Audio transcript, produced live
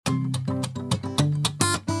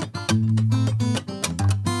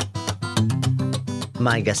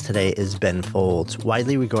My guest today is Ben Folds,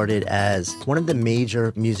 widely regarded as one of the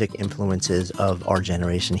major music influences of our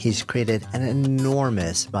generation. He's created an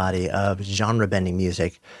enormous body of genre-bending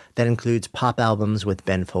music that includes pop albums with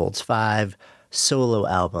Ben Folds 5, solo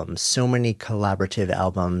albums, so many collaborative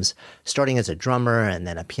albums, starting as a drummer and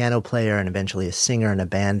then a piano player and eventually a singer and a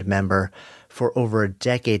band member. For over a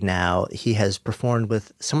decade now, he has performed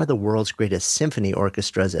with some of the world's greatest symphony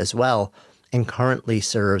orchestras as well, and currently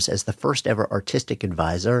serves as the first ever artistic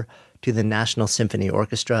advisor to the National Symphony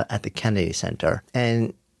Orchestra at the Kennedy Center.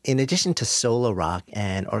 And in addition to solo rock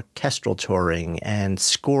and orchestral touring and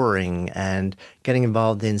scoring and getting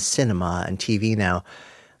involved in cinema and TV now,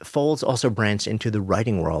 Folds also branched into the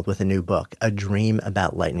writing world with a new book, A Dream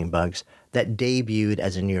About Lightning Bugs, that debuted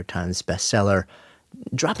as a New York Times bestseller,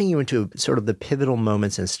 dropping you into sort of the pivotal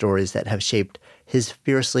moments and stories that have shaped his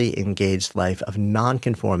fiercely engaged life of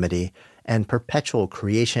nonconformity and perpetual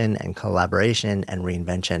creation and collaboration and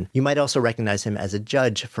reinvention. You might also recognize him as a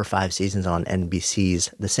judge for 5 seasons on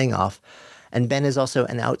NBC's The Sing-Off. And Ben is also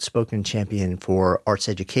an outspoken champion for arts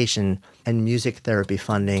education and music therapy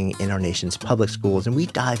funding in our nation's public schools. And we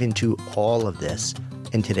dive into all of this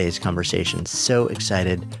in today's conversation. So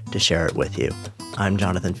excited to share it with you. I'm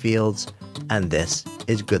Jonathan Fields, and this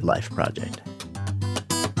is Good Life Project.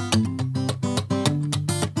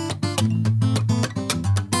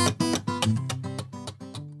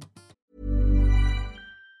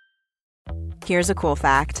 Here's a cool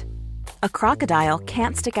fact. A crocodile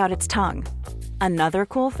can't stick out its tongue. Another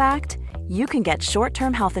cool fact, you can get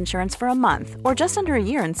short-term health insurance for a month or just under a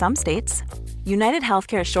year in some states. United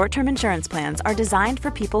Healthcare short-term insurance plans are designed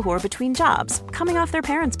for people who are between jobs, coming off their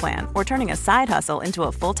parents' plan, or turning a side hustle into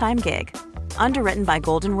a full-time gig. Underwritten by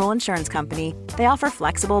Golden Rule Insurance Company, they offer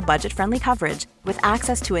flexible, budget-friendly coverage with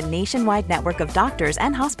access to a nationwide network of doctors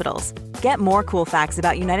and hospitals. Get more cool facts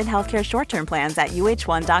about United Healthcare short-term plans at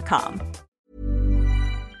uh1.com.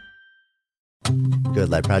 Good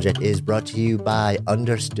Life Project is brought to you by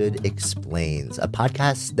Understood Explains, a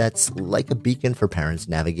podcast that's like a beacon for parents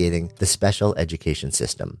navigating the special education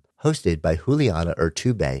system. Hosted by Juliana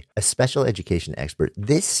Urtubey, a special education expert,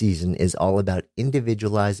 this season is all about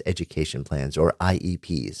individualized education plans, or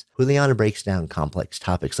IEPs. Juliana breaks down complex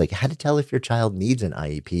topics like how to tell if your child needs an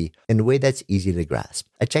IEP in a way that's easy to grasp.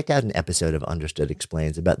 I checked out an episode of Understood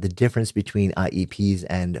Explains about the difference between IEPs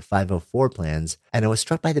and 504 plans, and I was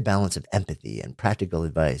struck by the balance of empathy and practical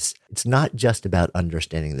advice. It's not just about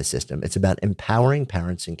understanding the system, it's about empowering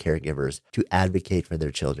parents and caregivers to advocate for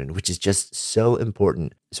their children, which is just so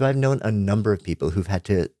important. So I've known a number of people who've had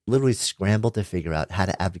to literally scramble to figure out how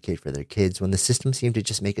to advocate for their kids when the system seemed to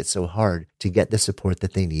just make it so hard to get the support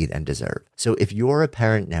that they need and deserve. So if you're a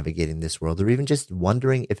parent navigating this world, or even just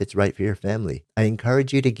wondering if it's right for your family, I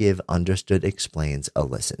encourage you to give Understood Explains a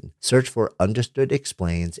listen. Search for Understood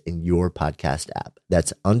Explains in your podcast app.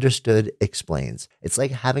 That's Understood Explains. It's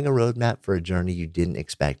like having a roadmap for a journey you didn't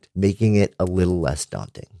expect, making it a little less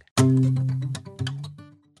daunting.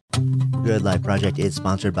 Good Life Project is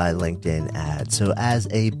sponsored by LinkedIn Ads. So as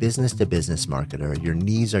a business-to-business marketer, your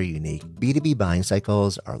needs are unique. B2B buying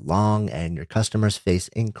cycles are long and your customers face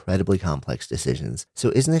incredibly complex decisions.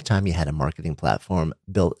 So isn't it time you had a marketing platform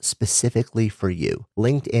built specifically for you?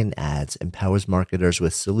 LinkedIn Ads empowers marketers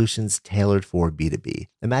with solutions tailored for B2B.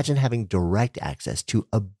 Imagine having direct access to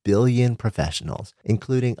 1 billion professionals,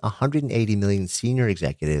 including 180 million senior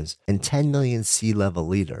executives and 10 million C-level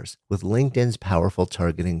leaders. With LinkedIn's powerful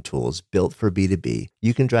targeting tools built for B2B,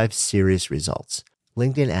 you can drive serious results.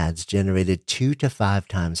 LinkedIn Ads generated 2 to 5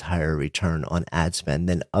 times higher return on ad spend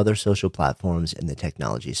than other social platforms in the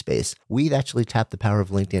technology space. We've actually tapped the power of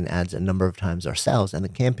LinkedIn Ads a number of times ourselves, and the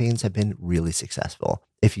campaigns have been really successful.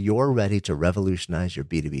 If you're ready to revolutionize your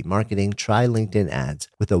B2B marketing, try LinkedIn Ads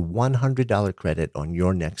with a $100 credit on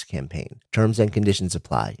your next campaign. Terms and conditions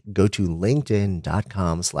apply. Go to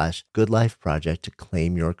linkedin.com/goodlifeproject to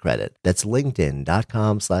claim your credit. That's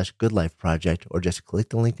linkedin.com/goodlifeproject, or just click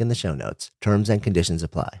the link in the show notes. Terms and conditions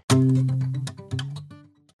apply.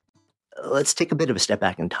 Let's take a bit of a step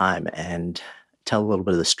back in time and tell a little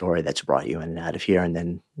bit of the story that's brought you in and out of here, and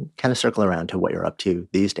then kind of circle around to what you're up to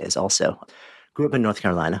these days also. Grew up in North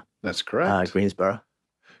Carolina. That's correct. Greensboro.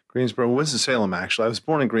 Winston-Salem, actually. I was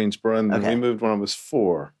born in Greensboro, and then we moved when I was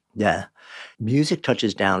 4. Yeah. Music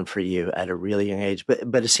touches down for you at a really young age,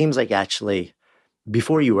 but it seems like actually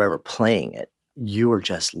before you were ever playing it, you were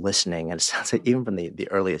just listening. And it sounds like even from the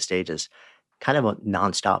earliest stages, kind of a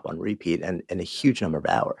nonstop on repeat and a huge number of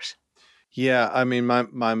hours. Yeah. I mean,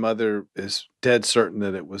 my mother is dead certain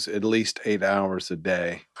that it was at least 8 hours a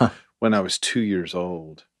day when I was 2 years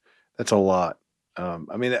old. That's a lot.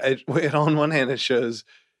 I mean, on one hand, it shows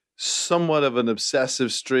somewhat of an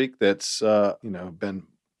obsessive streak that's been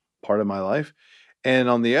part of my life. And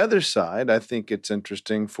on the other side, I think it's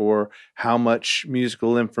interesting for how much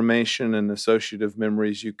musical information and associative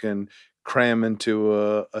memories you can cram into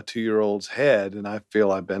a 2-year-old's head. And I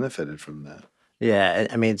feel I benefited from that. Yeah,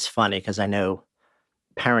 I mean, it's funny because I know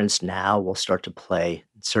parents now will start to play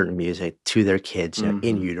certain music to their kids,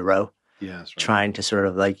 in utero, Yes, right. trying to sort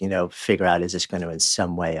of figure out, is this going to in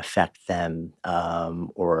some way affect them,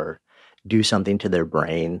 or do something to their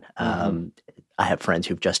brain. I have friends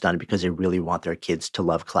who've just done it because they really want their kids to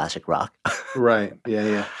love classic rock. Right.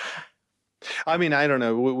 Yeah. I mean, I don't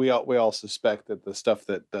know. We all suspect that the stuff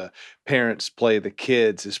that the parents play the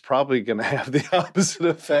kids is probably going to have the opposite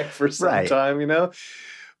effect for some Right. time,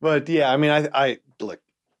 But yeah, I mean, I look,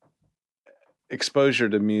 exposure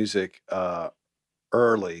to music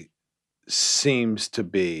early seems to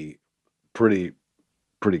be pretty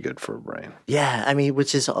good for a brain. Yeah, I mean,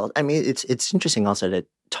 it's interesting also to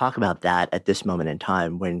talk about that at this moment in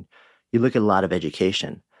time when you look at a lot of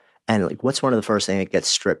education. And what's one of the first things that gets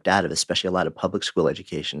stripped out of, especially a lot of public school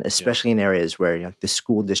education, especially in areas where the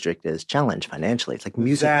school district is challenged financially. It's like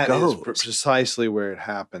music that goes. is precisely where it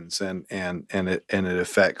happens, and it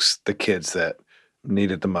affects the kids that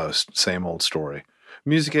need it the most. Same old story.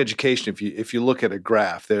 Music education. If you look at a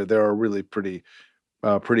graph, there are really pretty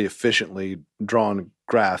efficiently drawn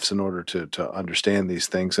graphs in order to understand these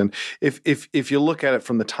things. And if you look at it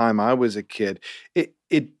from the time I was a kid,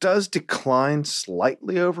 it does decline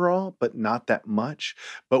slightly overall, but not that much.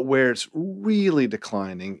 But where it's really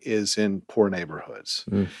declining is in poor neighborhoods.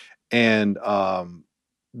 And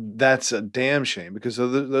that's a damn shame, because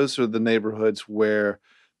those are the neighborhoods where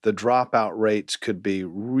the dropout rates could be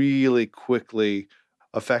really quickly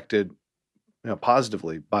affected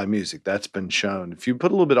positively by music. That's been shown. If you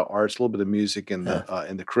put a little bit of arts, a little bit of music in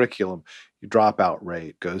the curriculum, your dropout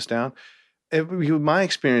rate goes down. My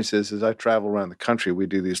experience is, as I travel around the country, we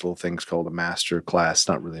do these little things called a master class.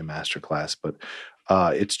 Not really a master class, but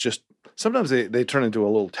it's just sometimes they turn into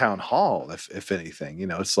a little town hall, if anything.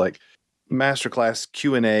 It's like master class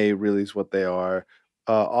Q&A really is what they are.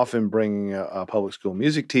 Often bringing a public school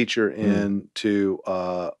music teacher in to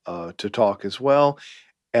talk as well.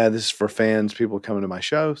 This is for fans, people coming to my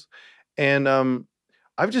shows. And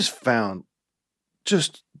I've just found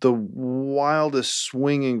just the wildest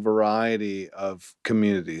swinging variety of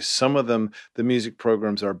communities. Some of them, the music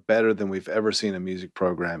programs are better than we've ever seen a music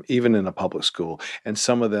program, even in a public school. And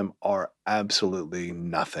some of them are absolutely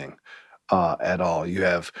nothing at all. You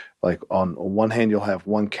have, on one hand, you'll have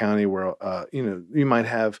one county where, you might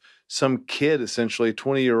have some kid, essentially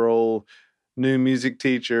 20-year-old new music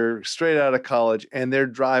teacher straight out of college, and they're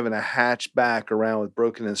driving a hatchback around with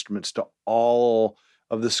broken instruments to all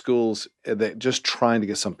of the schools, that just trying to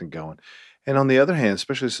get something going. And on the other hand,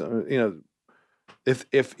 especially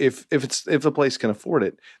if a place can afford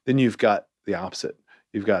it, then you've got the opposite.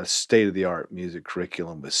 You've got a state-of-the-art music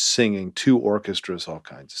curriculum with singing, 2 orchestras, all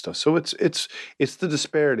kinds of stuff. So it's the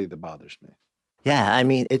disparity that bothers me. Yeah, I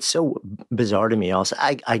mean, it's so bizarre to me also.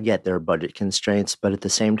 I get there are budget constraints, but at the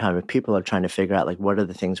same time, if people are trying to figure out what are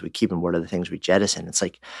the things we keep and what are the things we jettison, it's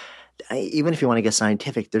even if you want to get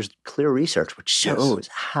scientific, there's clear research which shows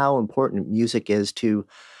how important music is to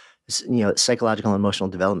psychological and emotional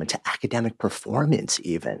development, to academic performance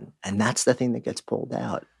even. And that's the thing that gets pulled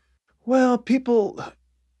out. Well, people,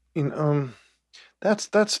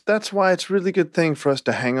 that's why it's a really good thing for us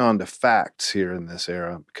to hang on to facts here in this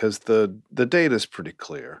era, because the data is pretty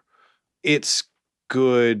clear. It's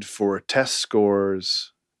good for test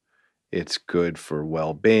scores. It's good for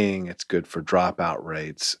well-being. It's good for dropout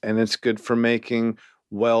rates. And it's good for making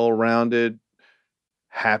well-rounded,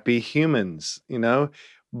 happy humans,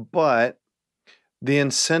 But the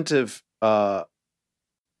incentive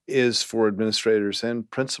is for administrators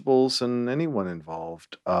and principals and anyone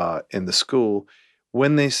involved in the school,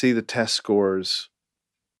 when they see the test scores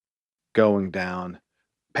going down,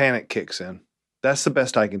 panic kicks in. That's the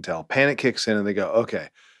best I can tell. Panic kicks in and they go, okay,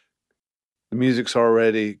 the music's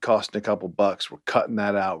already costing a couple bucks. We're cutting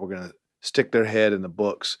that out. We're going to stick their head in the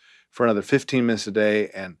books for another 15 minutes a day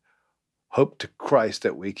and hope to Christ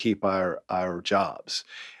that we keep our jobs.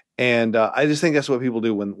 And I just think that's what people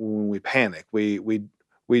do when we panic.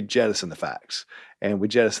 We jettison the facts, and we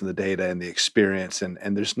jettison the data and the experience,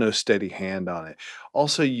 and there's no steady hand on it.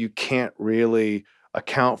 Also, you can't really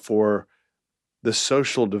account for the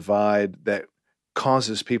social divide that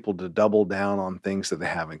causes people to double down on things that they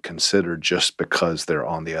haven't considered just because they're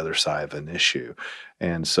on the other side of an issue.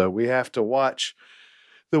 And so we have to watch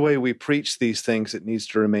the way we preach these things, it needs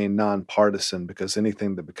to remain nonpartisan, because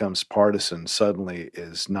anything that becomes partisan suddenly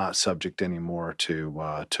is not subject anymore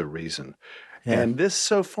to reason. Yeah. And this,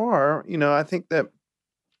 so far, I think that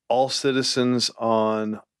all citizens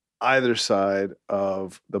on either side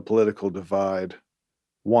of the political divide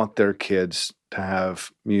want their kids to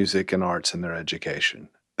have music and arts in their education.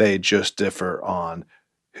 They just differ on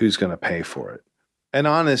who's going to pay for it. And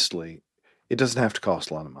honestly, it doesn't have to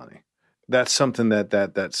cost a lot of money. That's something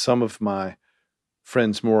that some of my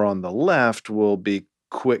friends more on the left will be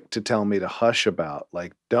quick to tell me to hush about.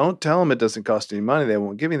 Like, don't tell them it doesn't cost any money. They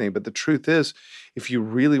won't give you anything. But the truth is, if you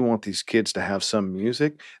really want these kids to have some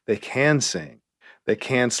music, they can sing. They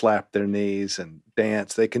can slap their knees and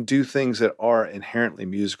dance. They can do things that are inherently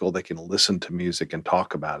musical. They can listen to music and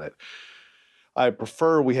talk about it. I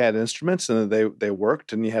prefer we had instruments and they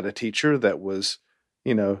worked, and you had a teacher that was,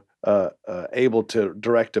 able to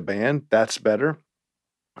direct a band. That's better.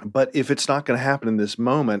 But if it's not going to happen in this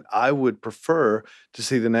moment, I would prefer to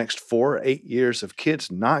see the next 4 or 8 years of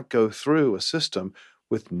kids not go through a system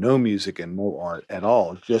with no music and no art at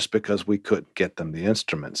all, just because we couldn't get them the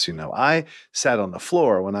instruments. I sat on the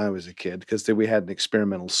floor when I was a kid because we had an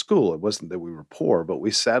experimental school. It wasn't that we were poor, but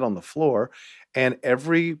we sat on the floor, and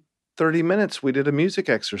every 30 minutes we did a music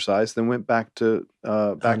exercise, then went back to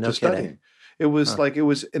studying. Kidding. It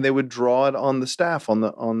was and they would draw it on the staff on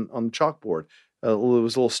the chalkboard. It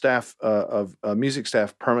was a little staff of music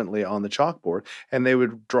staff permanently on the chalkboard, and they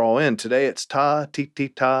would draw in. Today it's ta ti ti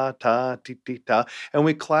ta ta ti ti ta, and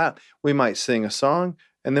we clap. We might sing a song,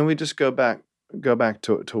 and then we just go back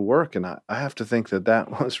to work. And I have to think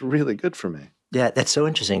that was really good for me. Yeah, that's so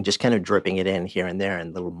interesting. Just kind of dripping it in here and there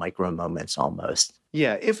in little micro moments almost.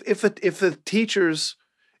 Yeah, if the teachers,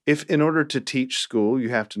 if in order to teach school you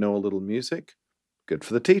have to know a little music, good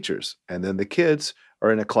for the teachers, and then the kids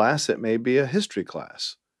are in a class that may be a history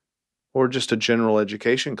class or just a general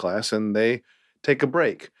education class, and they take a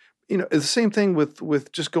break. It's the same thing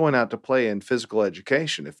with just going out to play in physical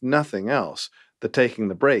education. If nothing else, the taking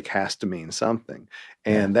the break has to mean something,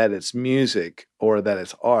 and that it's music or that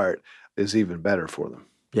it's art is even better for them.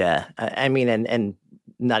 Yeah. I mean, and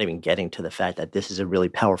not even getting to the fact that this is a really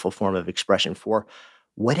powerful form of expression for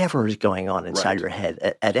whatever is going on inside your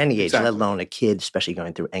head at any age, let alone a kid, especially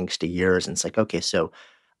going through angsty years. And it's like, okay, so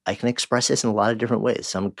I can express this in a lot of different ways,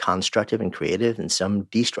 some constructive and creative and some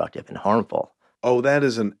destructive and harmful. Oh, that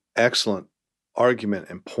is an excellent argument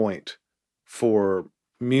and point for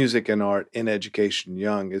music and art in education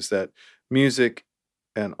young, is that music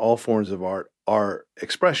and all forms of art are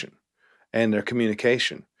expression and their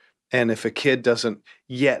communication. And if a kid doesn't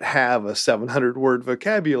yet have a 700-word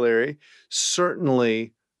vocabulary,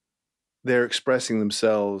 certainly they're expressing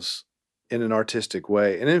themselves in an artistic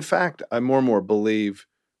way. And in fact, I more and more believe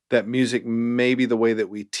that music, maybe the way that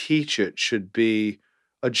we teach it, should be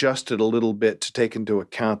adjusted a little bit to take into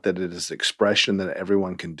account that it is expression, that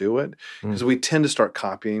everyone can do it. Because we tend to start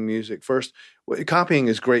copying music first. Copying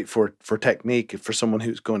is great for technique, for someone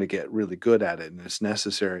who's going to get really good at it, and it's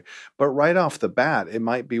necessary. But right off the bat, it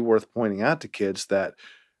might be worth pointing out to kids that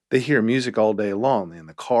they hear music all day long, and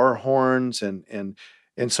the car horns and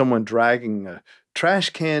someone dragging a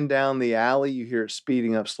trash can down the alley. You hear it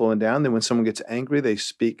speeding up, slowing down. Then when someone gets angry, they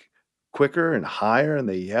speak quicker and higher, and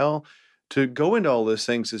they yell. To go into all those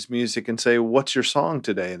things as music and say, "What's your song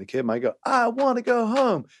today?" And the kid might go, "I want to go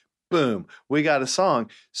home." Boom, we got a song.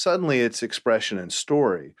 Suddenly it's expression and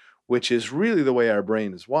story, which is really the way our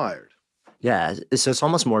brain is wired. Yeah, so it's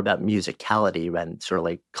almost more about musicality rather than sort of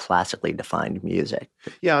like classically defined music.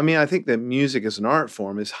 Yeah, I mean, I think that music as an art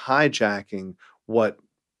form is hijacking what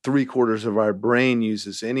 3/4 of our brain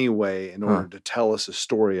uses anyway in order to tell us a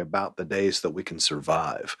story about the days that we can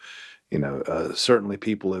survive. Certainly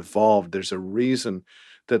people evolved. There's a reason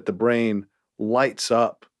that the brain lights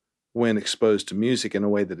up when exposed to music in a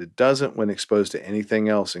way that it doesn't when exposed to anything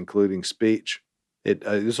else, including speech.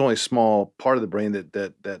 There's only a small part of the brain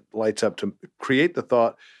that lights up to create the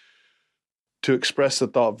thought, to express the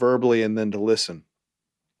thought verbally, and then to listen.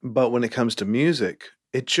 But when it comes to music,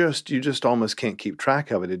 you just almost can't keep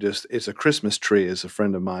track of it. It's a Christmas tree, as a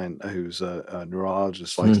friend of mine who's a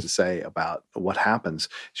neurologist likes to say about what happens.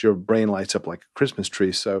 So your brain lights up like a Christmas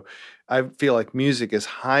tree. So I feel like music is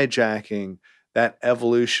hijacking that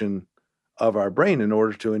evolution of our brain in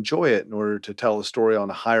order to enjoy it, in order to tell a story on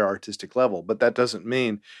a higher artistic level. But that doesn't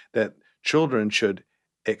mean that children should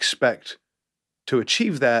expect to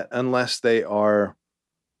achieve that unless they are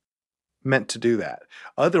meant to do that.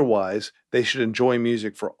 Otherwise, they should enjoy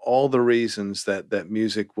music for all the reasons that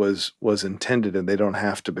music was intended, and they don't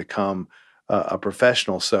have to become a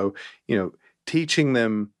professional. So, teaching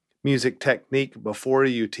them music technique before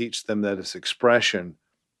you teach them that it's expression,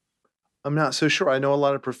 I'm not so sure. I know a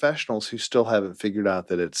lot of professionals who still haven't figured out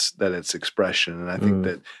that it's expression, and I think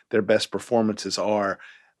that their best performances are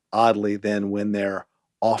oddly then when they're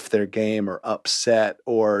off their game or upset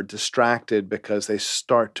or distracted because they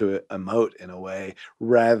start to emote in a way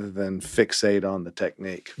rather than fixate on the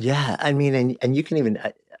technique. Yeah, I mean, and you can even,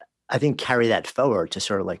 I think, carry that forward to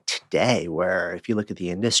sort of like today, where if you look at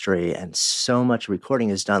the industry and so much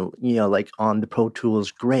recording is done, like on the Pro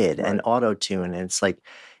Tools grid and auto-tune, and it's like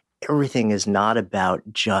everything is not about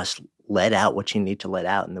just let out what you need to let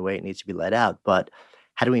out and the way it needs to be let out, but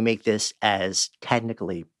how do we make this as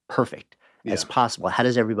technically perfect as possible? How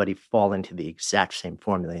does everybody fall into the exact same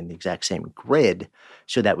formula and the exact same grid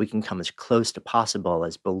so that we can come as close to possible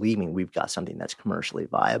as believing we've got something that's commercially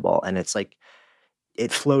viable? And it's like,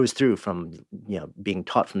 it flows through from, being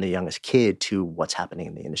taught from the youngest kid to what's happening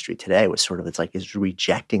in the industry today, was sort of, it's like, is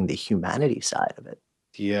rejecting the humanity side of it.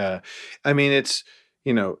 Yeah. I mean, it's,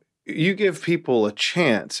 you give people a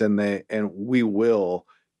chance and we will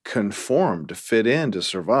conform to fit in to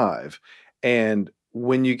survive. And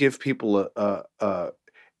when you give people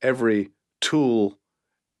every tool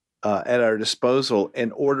at our disposal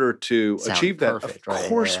in order to achieve that, of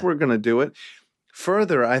course we're going to do it.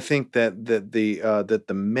 Further, I think that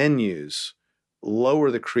the menus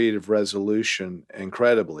lower the creative resolution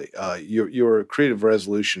incredibly. Your creative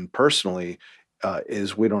resolution personally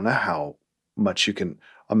is, we don't know how much you can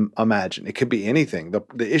imagine. It could be anything.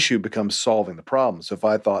 The issue becomes solving the problem. So if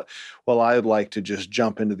I thought, well, I'd like to just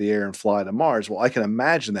jump into the air and fly to Mars, well, I can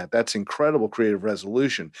imagine that. That's incredible creative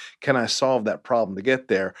resolution. Can I solve that problem to get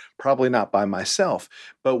there? Probably not by myself.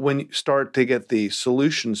 But when you start to get the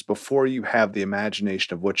solutions before you have the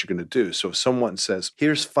imagination of what you're going to do. So if someone says,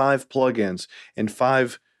 here's 5 plugins and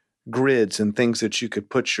 5 grids and things that you could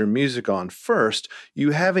put your music on first,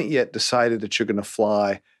 you haven't yet decided that you're going to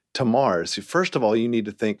fly to Mars. First of all, you need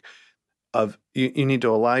to think of, you need to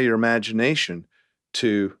allow your imagination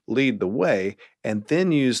to lead the way, and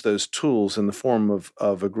then use those tools in the form of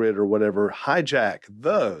a grid or whatever, hijack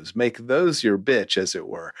those, make those your bitch, as it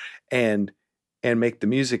were, and make the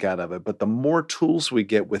music out of it. But the more tools we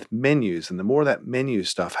get with menus and the more that menu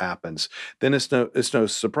stuff happens, then it's no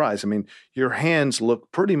surprise. I mean, your hands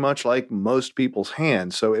look pretty much like most people's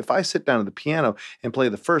hands. So if I sit down at the piano and play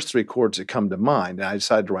the first 3 chords that come to mind, and I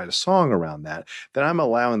decide to write a song around that, then I'm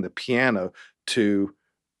allowing the piano to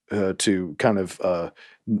kind of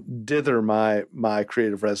dither my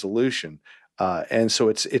creative resolution. And so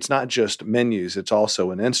it's not just menus, it's also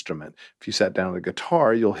an instrument. If you sat down with a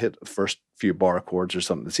guitar, you'll hit the first few bar chords or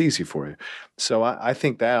something that's easy for you. So I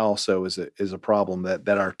think that also is a problem, that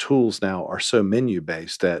our tools now are so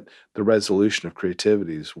menu-based that the resolution of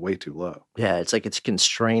creativity is way too low. Yeah, it's like it's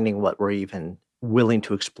constraining what we're even willing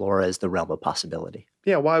to explore as the realm of possibility.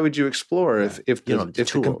 Yeah, why would you explore if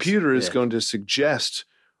the computer is going to suggest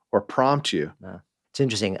or prompt you? It's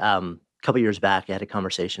interesting. A couple years back, I had a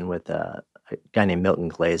conversation with a guy named Milton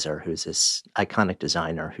Glaser, who's this iconic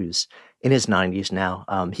designer who's in his 90s now.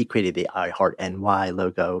 He created the I Heart NY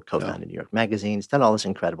logo, co-founded New York Magazine. He's done all this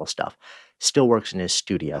incredible stuff. Still works in his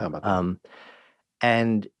studio. How about that?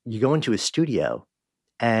 And you go into his studio,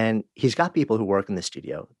 and he's got people who work in the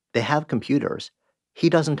studio. They have computers. He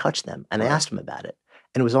doesn't touch them. And I asked him about it.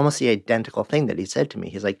 And it was almost the identical thing that he said to me.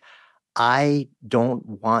 He's like, I don't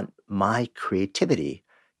want my creativity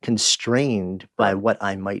constrained by what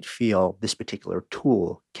I might feel this particular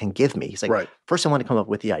tool can give me. He's like, first I want to come up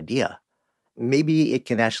with the idea. Maybe it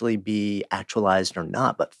can actually be actualized or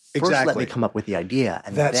not, but first let me come up with the idea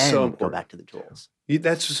and then go back to the tools.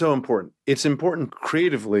 That's so important. It's important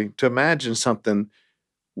creatively to imagine something,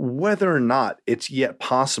 whether or not it's yet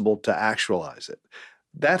possible to actualize it.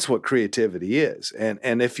 That's what creativity is.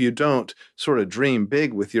 And if you don't sort of dream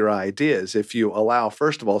big with your ideas, if you allow,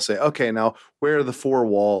 first of all, say, okay, now where are the 4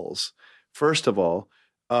 walls? First of all,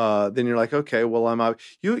 then you're like, okay, well, I'm out.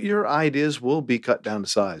 Your ideas will be cut down to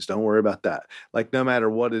size. Don't worry about that. Like, no matter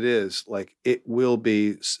what it is, like it will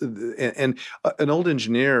be. And an old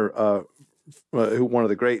engineer, one of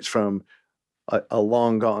the greats from a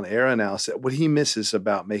long gone era now, said what he misses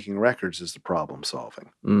about making records is the problem solving,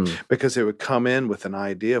 because they would come in with an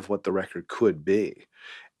idea of what the record could be,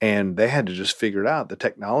 and they had to just figure it out. The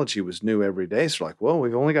technology was new every day. So like, well,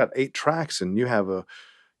 we've only got 8 tracks and you have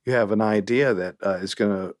an idea that is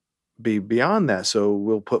going to be beyond that. So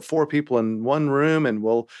we'll put 4 people in one room and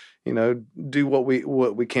we'll, do what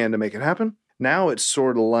we can to make it happen. Now it's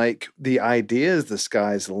sort of like the idea is the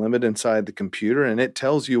sky's the limit inside the computer, and it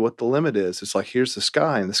tells you what the limit is. It's like, here's the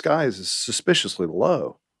sky, and the sky is suspiciously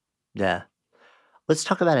low. Yeah. Let's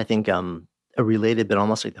talk about, I think, a related, but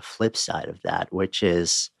almost like the flip side of that, which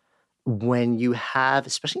is when you have,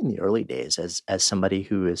 especially in the early days, as somebody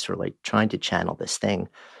who is sort of like trying to channel this thing,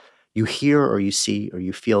 you hear or you see or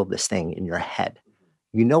you feel this thing in your head.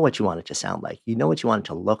 You know what you want it to sound like. You know what you want it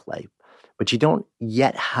to look like, but you don't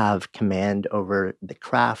yet have command over the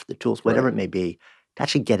craft, the tools, whatever Right. it may be, to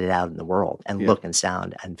actually get it out in the world and Yeah. look and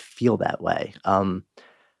sound and feel that way.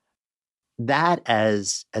 That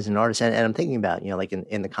as an artist, and I'm thinking about, like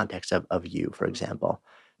in the context of you, for example,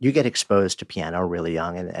 you get exposed to piano really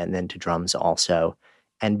young and then to drums also,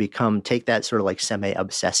 and take that sort of like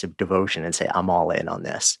semi-obsessive devotion and say, I'm all in on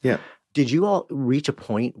this. Yeah. Did you all reach a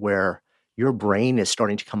point where your brain is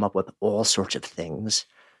starting to come up with all sorts of things,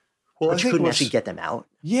 Well, but you couldn't actually get them out?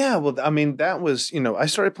 Yeah, well, I mean, that was, I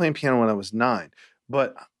started playing piano when I was 9,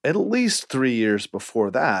 but at least 3 years before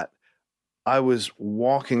that, I was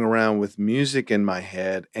walking around with music in my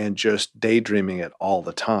head and just daydreaming it all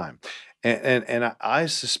the time. And I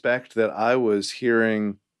suspect that I was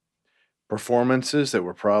hearing performances that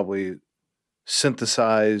were probably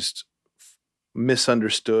synthesized,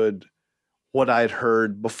 misunderstood what I'd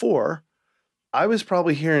heard before. I was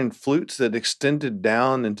probably hearing flutes that extended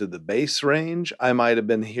down into the bass range. I might have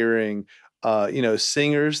been hearing,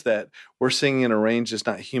 singers that were singing in a range that's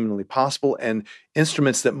not humanly possible, and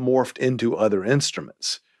instruments that morphed into other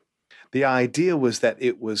instruments. The idea was that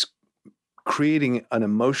it was creating an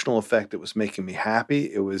emotional effect that was making me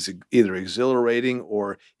happy. It was either exhilarating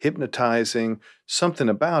or hypnotizing, something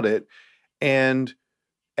about it. And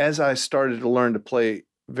as I started to learn to play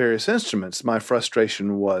various instruments, my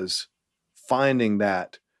frustration was solving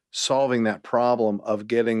that problem of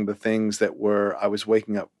getting the things that I was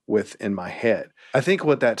waking up with in my head. I think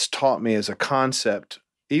what that's taught me as a concept,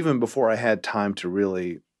 even before I had time to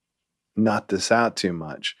really nut this out too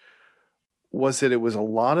much, was that it was a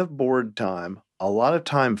lot of board time, a lot of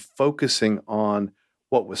time focusing on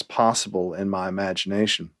what was possible in my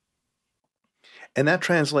imagination. And that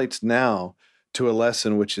translates now to a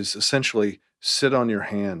lesson which is essentially sit on your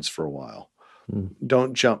hands for a while.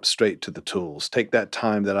 Don't jump straight to the tools. Take that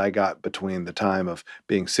time that I got between the time of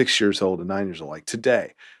being 6 years old and 9 years old, like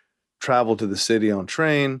today. Travel to the city on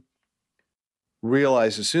train.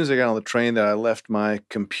 Realized as soon as I got on the train that I left my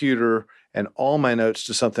computer and all my notes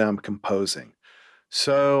to something I'm composing.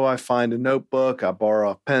 So I find a notebook, I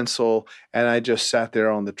borrow a pencil, and I just sat there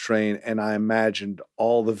on the train and I imagined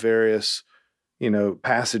all the various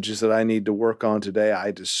passages that I need to work on today. I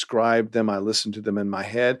described them. I listened to them in my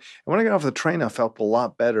head. And when I got off the train, I felt a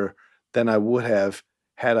lot better than I would have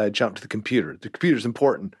had I jumped to the computer. The computer's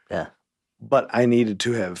important. Yeah. But I needed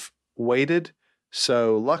to have waited.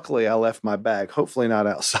 So luckily I left my bag, hopefully not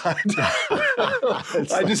outside.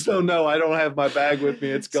 I just don't know. I don't have my bag with me.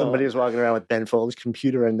 It's gone. Somebody's walking around with Ben Folds'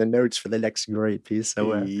 computer and the notes for the next great piece.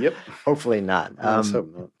 So yep. Hopefully not. Let's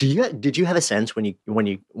hope not. Did you have a sense when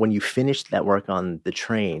you finished that work on the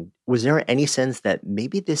train? Was there any sense that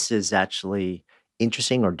maybe this is actually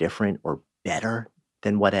interesting or different or better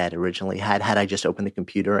than what I had originally had I just opened the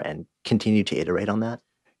computer and continued to iterate on that?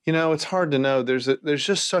 It's hard to know. There's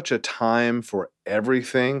just such a time for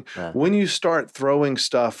everything. Yeah. When you start throwing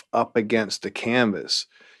stuff up against a canvas,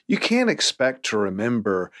 you can't expect to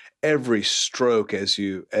remember every stroke as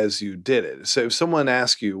you did it. So if someone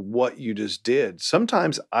asks you what you just did,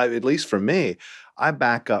 sometimes at least for me, I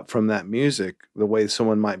back up from that music the way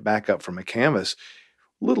someone might back up from a canvas.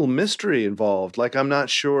 Little mystery involved. Like I'm not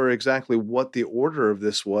sure exactly what the order of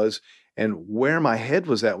this was and where my head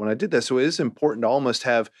was at when I did that. So it is important to almost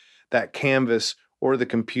have that canvas or the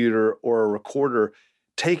computer or a recorder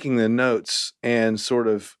taking the notes and sort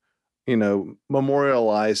of,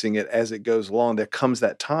 memorializing it as it goes along. There comes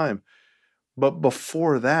that time. But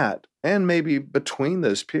before that, and maybe between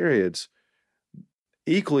those periods,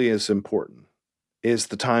 equally as important is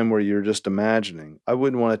the time where you're just imagining. I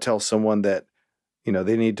wouldn't want to tell someone that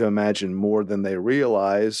they need to imagine more than they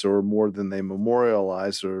realize or more than they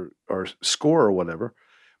memorialize or score or whatever,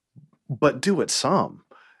 but do it some,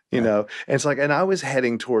 And it's like, and I was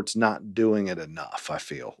heading towards not doing it enough, I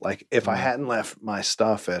feel. Like if I hadn't left my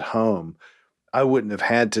stuff at home, I wouldn't have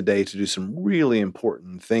had today to do some really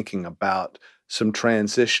important thinking about some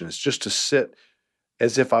transitions, just to sit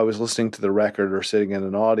as if I was listening to the record or sitting in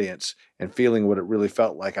an audience and feeling what it really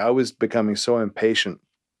felt like. I was becoming so impatient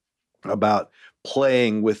about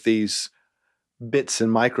playing with these bits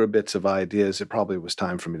and micro bits of ideas, it probably was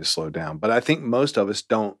time for me to slow down. But I think most of us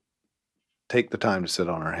don't take the time to sit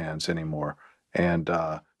on our hands anymore. And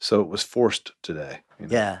so it was forced today.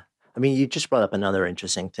 Yeah. I mean, you just brought up another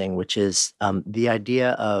interesting thing, which is the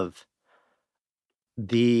idea of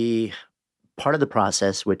the part of the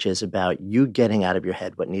process, which is about you getting out of your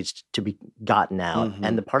head what needs to be gotten out,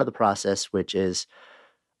 and the part of the process, which is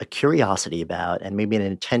a curiosity about and maybe an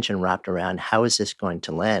intention wrapped around how is this going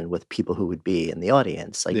to land with people who would be in the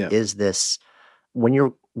audience? Like, is this, when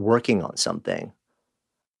you're working on something,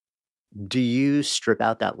 do you strip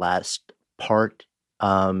out that last part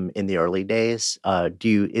in the early days?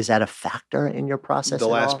 Is that a factor in your process? The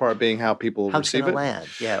last part being how people receive it? Land?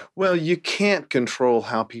 Yeah. Well, you can't control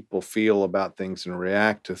how people feel about things and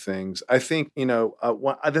react to things. I think,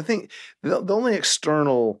 the only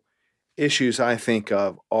external issues I think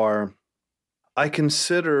of are, I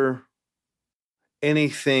consider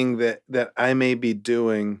anything that I may be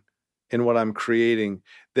doing in what I'm creating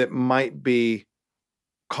that might be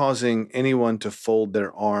causing anyone to fold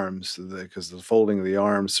their arms, because the folding of the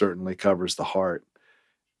arms certainly covers the heart.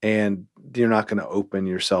 And you're not going to open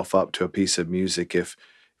yourself up to a piece of music if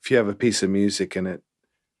you have a piece of music and it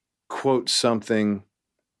quotes something,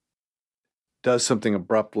 does something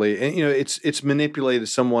abruptly, and it's manipulated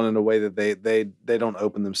someone in a way that they don't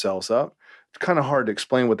open themselves up. It's kind of hard to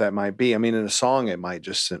explain what that might be. I mean, in a song, it might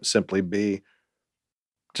just simply be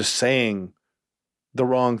just saying the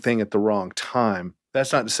wrong thing at the wrong time.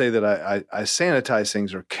 That's not to say that I sanitize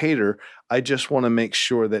things or cater. I just want to make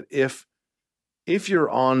sure that if you're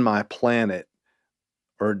on my planet,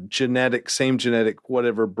 or same genetic,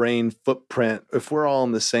 whatever brain footprint, if we're all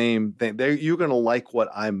in the same thing, you're going to like what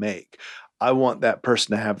I make. I want that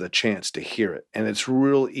person to have the chance to hear it. And it's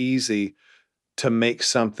real easy to make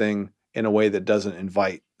something in a way that doesn't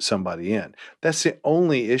invite somebody in. That's the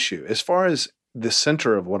only issue. As far as the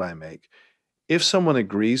center of what I make, if someone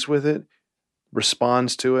agrees with it,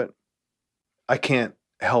 responds to it, I can't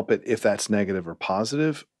help it if that's negative or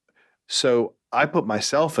positive. So I put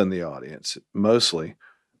myself in the audience mostly.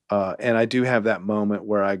 And I do have that moment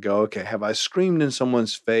where I go, okay, have I screamed in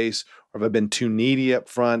someone's face, or have I been too needy up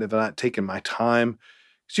front? Have I not taken my time?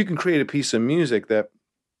 Because you can create a piece of music that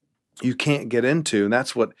you can't get into. And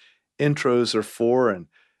that's what intros are for. And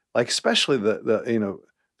like, especially the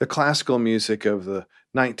classical music of the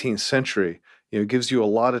 19th century, gives you a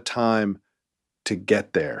lot of time to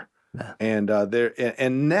get there. Yeah. And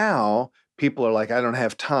now people are like, I don't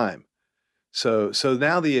have time. So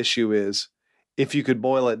now the issue is, if you could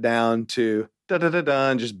boil it down to da-da-da-da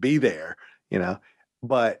and just be there,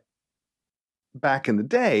 But back in the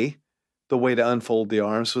day, the way to unfold the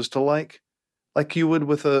arms was to like you would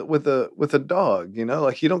with a dog,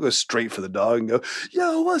 like you don't go straight for the dog and go,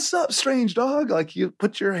 yo, what's up, strange dog? Like you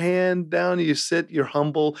put your hand down, you sit, you're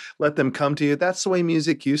humble, let them come to you. That's the way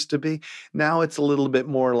music used to be. Now it's a little bit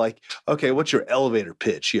more like, okay, what's your elevator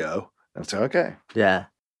pitch, yo? And so, okay. Yeah.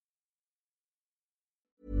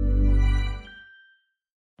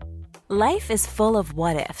 Life is full of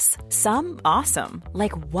what-ifs. Some awesome,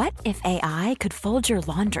 like what if AI could fold your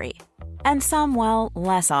laundry? And some, well,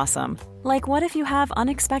 less awesome, like what if you have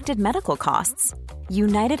unexpected medical costs?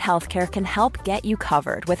 United Healthcare can help get you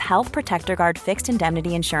covered with Health Protector Guard fixed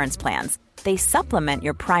indemnity insurance plans. They supplement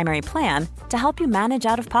your primary plan to help you manage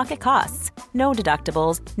out-of-pocket costs. No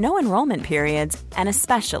deductibles, no enrollment periods, and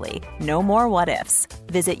especially no more what-ifs.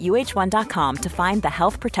 Visit uh1.com to find the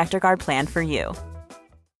Health Protector Guard plan for you.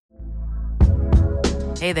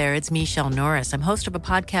 Hey there, it's Michelle Norris. I'm host of a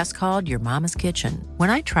podcast called Your Mama's Kitchen.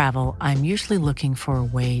 When I travel, I'm usually looking for a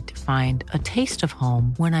way to find a taste of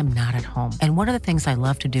home when I'm not at home. And one of the things I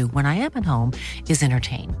love to do when I am at home is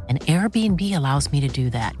entertain. And Airbnb allows me to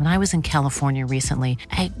do that. When I was in California recently,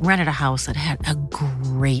 I rented a house that had a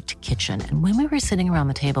great kitchen. And when we were sitting around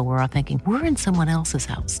the table, we're all thinking, we're in someone else's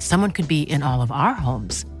house. Someone could be in all of our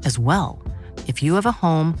homes as well. If you have a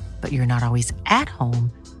home, but you're not always at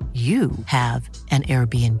home, you have an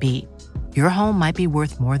Airbnb. Your home might be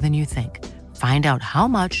worth more than you think. Find out how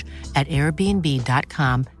much at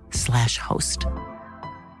airbnb.com/host.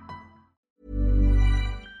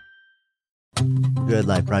 Good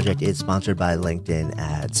Life Project is sponsored by LinkedIn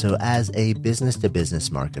Ads. So as a business-to-business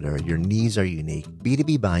marketer, your needs are unique.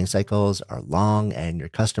 B2B buying cycles are long and your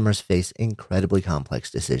customers face incredibly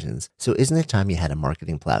complex decisions. So isn't it time you had a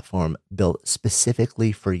marketing platform built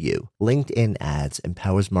specifically for you? LinkedIn Ads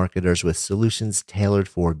empowers marketers with solutions tailored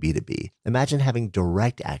for B2B. Imagine having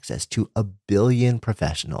direct access to 1 billion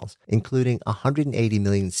professionals, including 180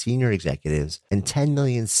 million senior executives and 10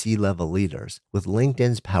 million C-level leaders. With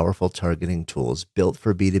LinkedIn's powerful targeting tools built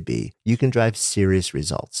for B2B, you can drive serious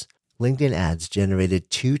results. LinkedIn Ads generated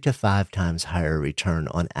 2 to 5 times higher return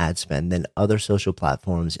on ad spend than other social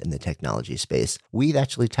platforms in the technology space. We've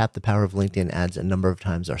actually tapped the power of LinkedIn Ads a number of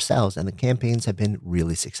times ourselves, and the campaigns have been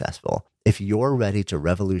really successful. If you're ready to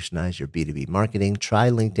revolutionize your B2B marketing,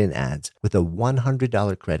 try LinkedIn ads with a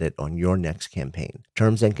 $100 credit on your next campaign.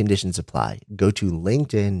 Terms and conditions apply. Go to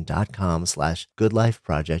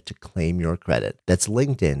linkedin.com/goodlifeproject to claim your credit. That's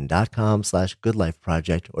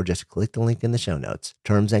linkedin.com/goodlifeproject, or just click the link in the show notes.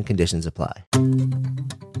 Terms and conditions apply.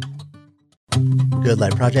 Good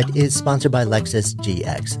Life Project is sponsored by Lexus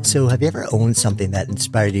GX. So have you ever owned something that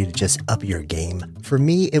inspired you to just up your game? For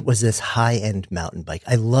me, it was this high-end mountain bike.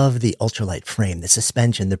 I love the ultralight frame, the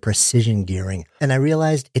suspension, the precision gearing, and I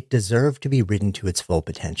realized it deserved to be ridden to its full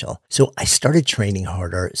potential. So I started training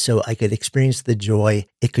harder so I could experience the joy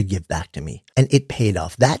it could give back to me. And it paid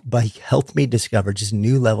off. That bike helped me discover just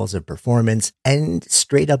new levels of performance and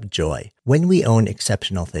straight up joy. When we own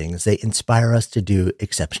exceptional things, they inspire us to do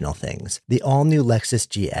exceptional things. The all-new Lexus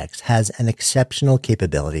GX has an exceptional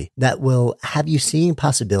capability that will have you seeing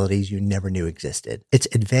possibilities you never knew existed. Its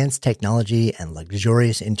advanced technology and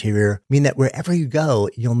luxurious interior mean that wherever you go,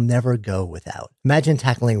 you'll never go without. Imagine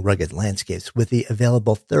tackling rugged landscapes with the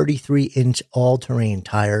available 33-inch all-terrain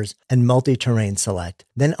tires and multi-terrain select,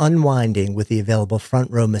 then unwinding with the available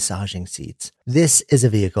front-row massaging seats. This is a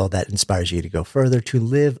vehicle that inspires you to go further, to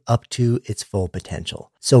live up to its full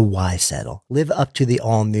potential. So why settle? Live up to the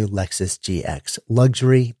all-new Lexus GX.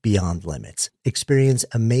 Luxury beyond limits. Experience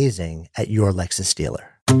amazing at your Lexus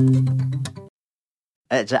dealer.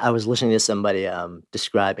 I was listening to somebody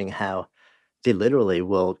describing how they literally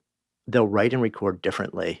they'll write and record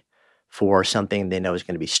differently for something they know is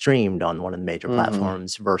going to be streamed on one of the major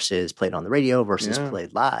platforms versus played on the radio versus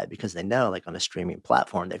played live, because they know, like, on a streaming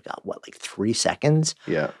platform, they've got 3 seconds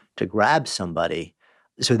to grab somebody.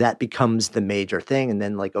 So that becomes the major thing. And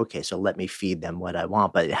then, like, okay, so let me feed them what I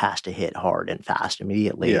want, but it has to hit hard and fast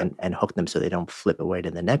immediately and hook them so they don't flip away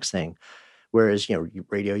to the next thing. Whereas,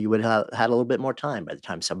 radio, you would have had a little bit more time by the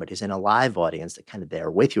time somebody's in a live audience. They're kind of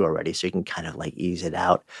there with you already. So you can kind of like ease it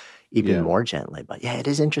out even more gently. But yeah, it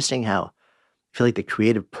is interesting how I feel like the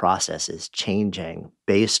creative process is changing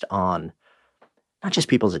based on not just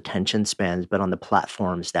people's attention spans, but on the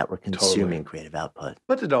platforms that we're consuming creative output.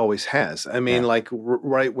 But it always has. I mean,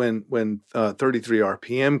 right when 33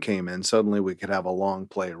 RPM came in, suddenly we could have a long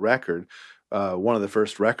play record. One of the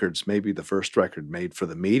first records, maybe the first record made for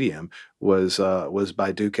the medium, was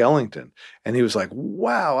by Duke Ellington. And he was like,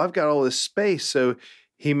 wow, I've got all this space. So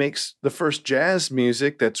he makes the first jazz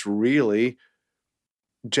music that's really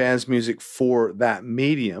jazz music for that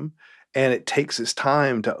medium. And it takes his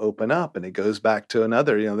time to open up, and it goes back to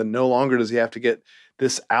another, then no longer does he have to get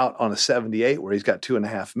this out on a 78 where he's got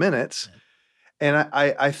 2.5 minutes. And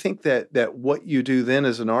I think that what you do then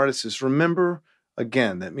as an artist is remember,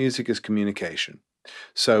 again, that music is communication.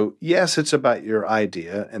 So yes, it's about your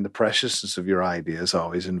idea, and the preciousness of your idea is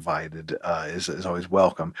always invited, is always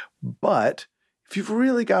welcome. But if you've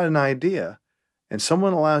really got an idea and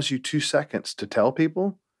someone allows you 2 seconds to tell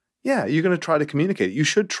people, yeah, you're going to try to communicate it. You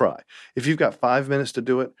should try. If you've got 5 minutes to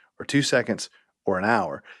do it, or 2 seconds, or an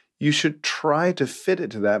hour, you should try to fit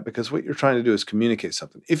it to that, because what you're trying to do is communicate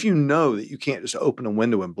something. If you know that you can't just open a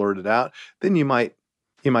window and blurt it out, then you might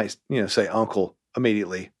say uncle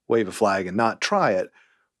immediately, wave a flag, and not try it.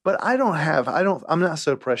 But I'm not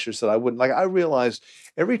so precious that I wouldn't. Like, I realized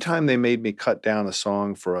every time they made me cut down a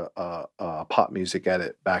song for a pop music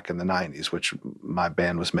edit back in the 90s, which my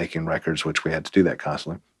band was making records, which we had to do that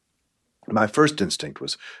constantly. My first instinct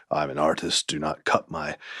was, I'm an artist, do not cut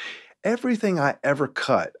everything I ever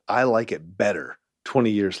cut, I like it better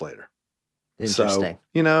 20 years later. Interesting.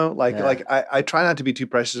 So, I try not to be too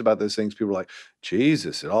precious about those things. People are like,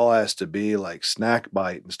 Jesus, it all has to be like snack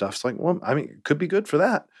bite and stuff. It's like, well, I mean, it could be good for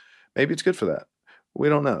that. Maybe it's good for that. We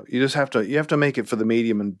don't know. You just have to make it for the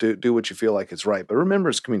medium and do what you feel like is right. But remember,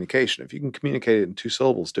 it's communication. If you can communicate it in 2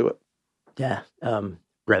 syllables, do it. Yeah.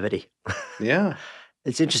 Brevity. Yeah.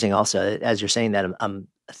 It's interesting also, as you're saying that, I'm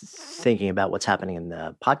thinking about what's happening in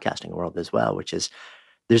the podcasting world as well, which is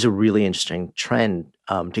there's a really interesting trend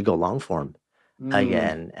to go long form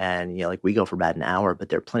again. And, we go for about an hour, but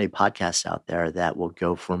there are plenty of podcasts out there that will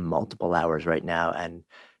go for multiple hours right now. And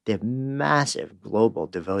they have massive global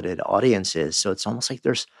devoted audiences. So it's almost like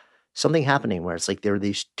there's something happening where it's like there are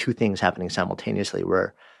these 2 things happening simultaneously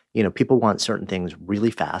where, people want certain things really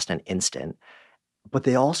fast and instant, but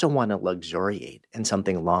they also want to luxuriate in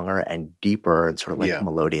something longer and deeper and sort of like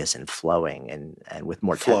melodious and flowing and with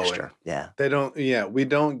more texture. Yeah. We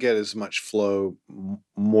don't get as much flow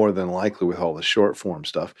more than likely with all the short form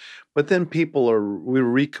stuff. But then we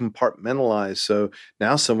recompartmentalize. So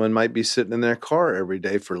now someone might be sitting in their car every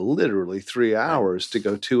day for literally 3 hours to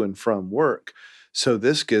go to and from work. So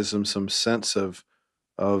this gives them some sense of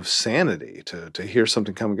sanity to hear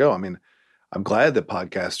something come and go. I mean, I'm glad that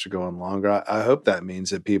podcasts are going longer. I hope that means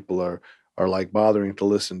that people are like bothering to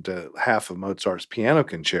listen to half of Mozart's piano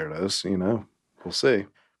concertos. We'll see.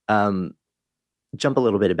 Jump a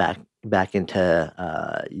little bit back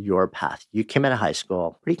into your path. You came out of high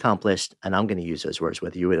school, pretty accomplished, and I'm going to use those words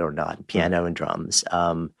whether you would or not, piano and drums.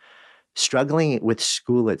 Struggling with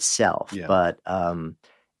school itself, but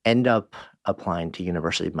end up applying to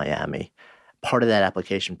University of Miami. Part of that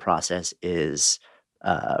application process is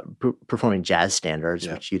performing jazz standards,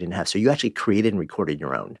 which you didn't have. So you actually created and recorded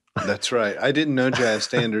your own. That's right. I didn't know jazz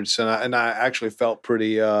standards, and I actually felt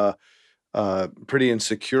pretty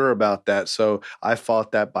insecure about that. So I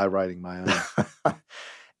fought that by writing my own.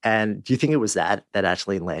 And do you think it was that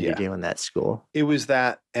actually landed you in that school? It was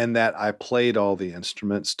that, and that I played all the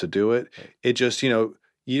instruments to do it. It just,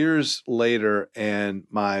 years later, and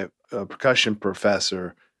my percussion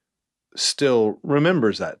professor still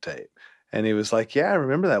remembers that tape. And he was like, yeah, I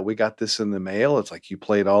remember that. We got this in the mail. It's like, you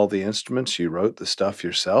played all the instruments. You wrote the stuff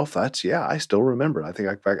yourself. I still remember. I think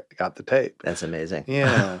I got the tape. That's amazing.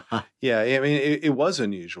 Yeah. Yeah. I mean, it was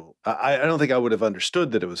unusual. I don't think I would have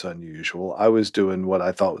understood that it was unusual. I was doing what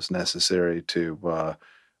I thought was necessary to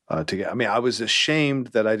get. I mean, I was ashamed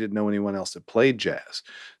that I didn't know anyone else that played jazz.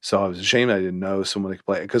 So I was ashamed I didn't know someone that could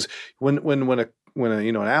play it. Because when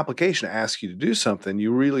an application asks you to do something,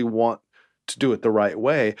 you really want to do it the right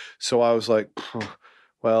way. So I was like,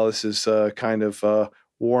 well, this is kind of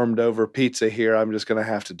warmed over pizza here. I'm just going to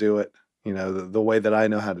have to do it, the way that I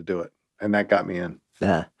know how to do it. And that got me in.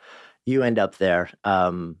 Yeah. You end up there.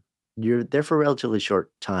 You're there for a relatively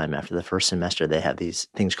short time. After the first semester, they have these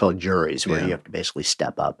things called juries where you have to basically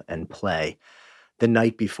step up and play the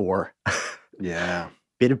night before. Yeah.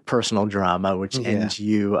 Bit of personal drama, which ends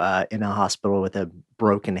you in a hospital with a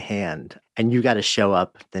broken hand. And you got to show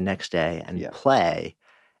up the next day and play.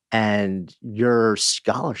 And your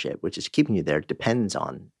scholarship, which is keeping you there, depends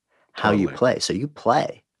on how you play. So you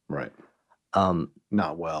play. Right.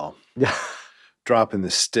 Not well. Dropping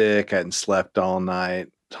the stick. I hadn't slept all night.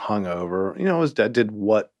 Hungover. I did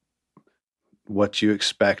what you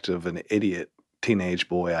expect of an idiot teenage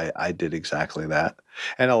boy. I did exactly that.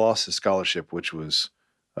 And I lost the scholarship, which was...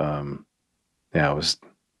 that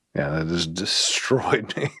just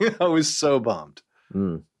destroyed me. I was so bummed.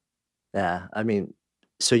 Yeah. I mean,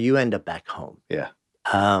 so you end up back home. Yeah.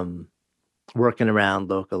 Working around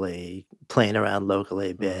locally, playing around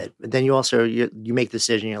locally a bit. But then you also, you make the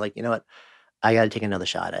decision, you're like, you know what? I got to take another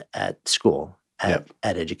shot at school, at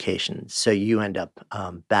education. So you end up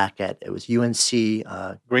back at, it was UNC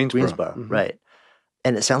Greensboro. Right.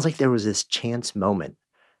 And it sounds like there was this chance moment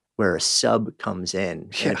where a sub comes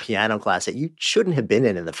in a piano class that you shouldn't have been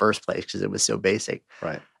in the first place because it was so basic.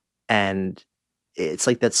 Right. And it's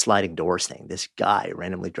like that sliding doors thing. This guy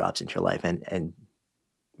randomly drops into your life and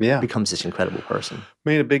becomes this incredible person.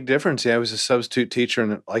 Made a big difference. Yeah, I was a substitute teacher.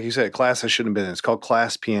 And like you said, a class I shouldn't have been in. It's called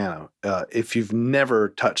class piano. If you've never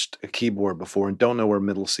touched a keyboard before and don't know where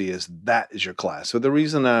middle C is, that is your class. So the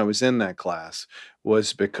reason I was in that class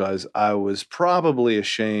was because I was probably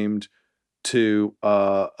ashamed to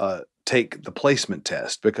take the placement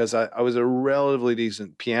test because I was a relatively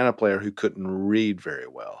decent piano player who couldn't read very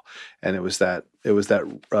well. And it was that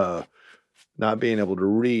not being able to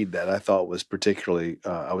read that I thought was particularly,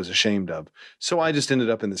 I was ashamed of. So I just ended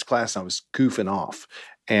up in this class and I was goofing off.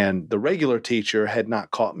 And the regular teacher had not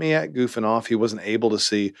caught me at goofing off. He wasn't able to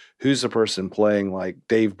see who's the person playing like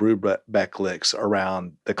Dave Brubeck licks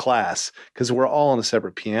around the class because we're all on a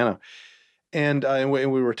separate piano. And we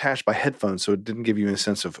were attached by headphones, so it didn't give you any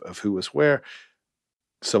sense of who was where.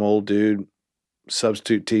 Some old dude,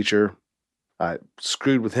 substitute teacher, I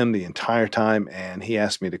screwed with him the entire time, and he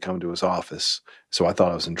asked me to come to his office. So I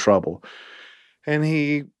thought I was in trouble. And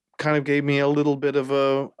he kind of gave me a little bit of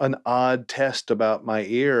an odd test about my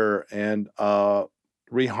ear and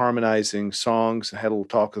reharmonizing songs, and had a little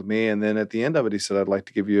talk with me. And then at the end of it, he said, I'd like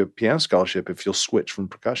to give you a piano scholarship if you'll switch from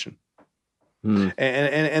percussion.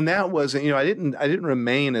 And that was, I didn't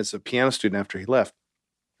remain as a piano student after he left.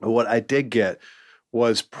 But what I did get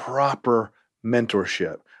was proper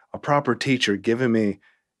mentorship, a proper teacher giving me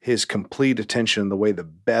his complete attention the way the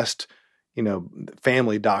best,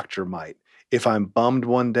 family doctor might. If I'm bummed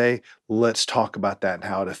one day, let's talk about that and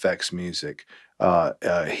how it affects music.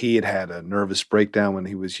 He had a nervous breakdown when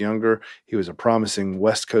he was younger. He was a promising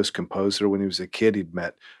West Coast composer. When he was a kid, he'd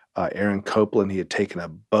met Aaron Copland. He had taken a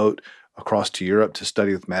boat across to Europe to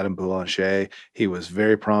study with Madame Boulanger. He was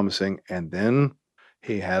very promising. And then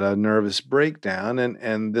he had a nervous breakdown,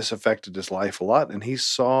 and this affected his life a lot. And he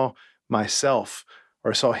saw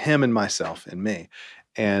him and myself in me.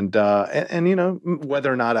 And you know,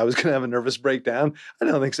 whether or not I was going to have a nervous breakdown, I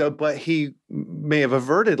don't think so. But he may have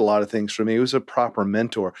averted a lot of things from me. He was a proper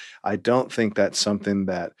mentor. I don't think that's something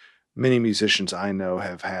that many musicians I know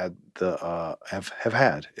have had have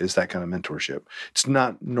had, is that kind of mentorship. It's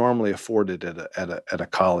not normally afforded at a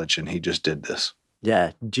college, and he just did this.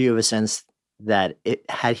 Yeah. Do you have a sense that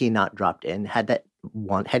had he not dropped in, had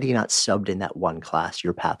he not subbed in that one class,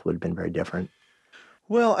 your path would have been very different?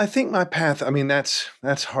 Well, I think my path, I mean, that's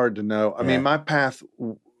hard to know. I mean, my path,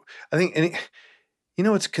 I think, you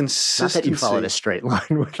know, it's consistency. Not that you followed a straight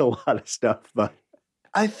line with a lot of stuff, but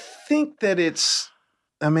I think that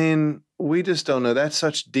I mean, we just don't know. That's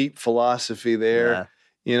such deep philosophy there,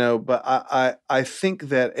 you know, but I think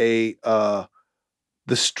that the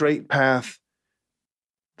straight path,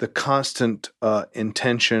 the constant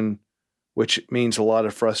intention, which means a lot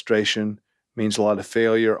of frustration, means a lot of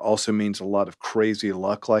failure, also means a lot of crazy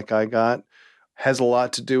luck like I got, has a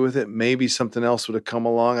lot to do with it. Maybe something else would have come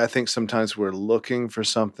along. I think sometimes we're looking for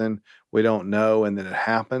something we don't know, and then it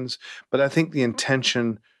happens. But I think the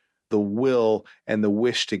intention, the will, and the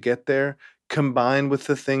wish to get there, combined with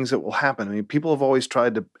the things that will happen. I mean, people have always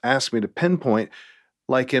tried to ask me to pinpoint,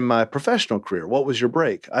 like in my professional career, what was your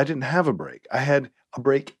break? I didn't have a break. I had a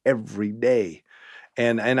break every day.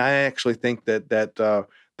 And I actually think that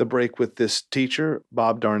the break with this teacher,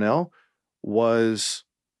 Bob Darnell, was,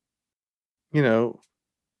 you know,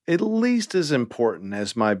 at least as important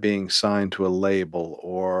as my being signed to a label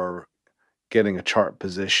or getting a chart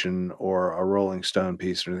position or a Rolling Stone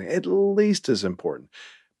piece or anything. At least as important.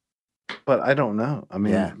 But I don't know. I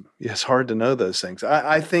mean, it's hard to know those things.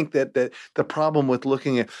 I think that the problem with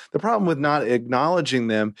not acknowledging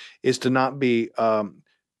them is to not be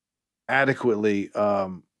adequately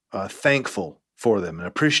thankful for them and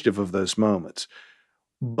appreciative of those moments.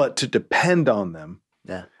 But to depend on them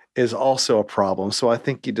is also a problem. So I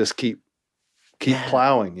think you just keep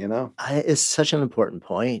plowing, you know? It's such an important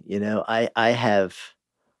point. You know, I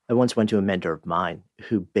once went to a mentor of mine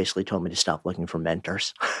who basically told me to stop looking for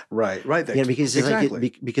mentors. Right. Yeah, because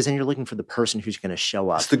exactly. Because then you're looking for the person who's going to show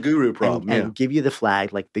up. It's the guru problem, and give you the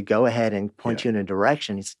flag, like the go ahead and point you in a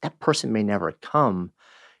direction. That person may never come.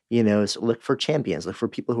 You know, so look for champions. Look for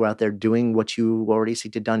people who are out there doing what you already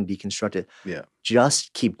seek to done, deconstruct it. Yeah.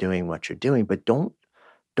 Just keep doing what you're doing, but don't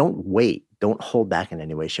wait. Don't hold back in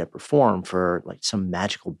any way, shape, or form for like some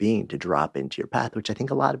magical being to drop into your path, which I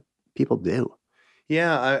think a lot of people do.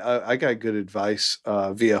 Yeah, I got good advice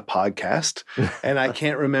via podcast, and I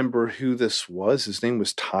can't remember who this was. His name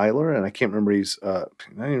was Tyler, and I can't remember I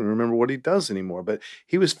don't even remember what he does anymore, but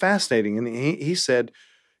he was fascinating. And he said,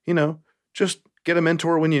 you know, just get a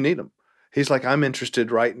mentor when you need them. He's like, I'm interested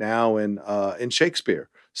right now in Shakespeare.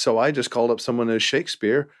 So I just called up someone who's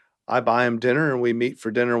Shakespeare. I buy him dinner, and we meet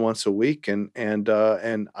for dinner once a week, and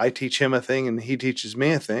I teach him a thing, and he teaches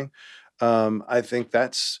me a thing. I think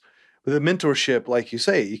that's with a mentorship, like you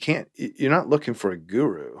say, you're not looking for a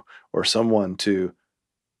guru or someone to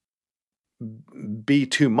be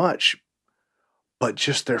too much, but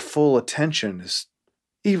just their full attention is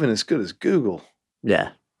even as good as Google.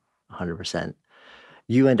 Yeah, 100%.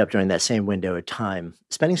 You end up during that same window of time,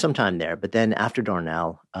 spending some time there, but then after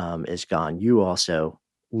Darnell is gone, you also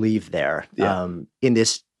leave there in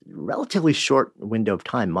this relatively short window of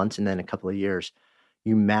time, months and then a couple of years.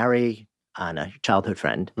 You marry Anna, your childhood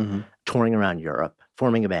friend, touring around Europe,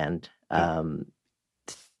 forming a band.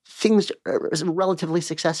 Things are relatively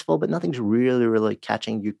successful, but nothing's really, really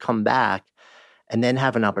catching. You come back and then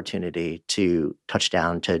have an opportunity to touch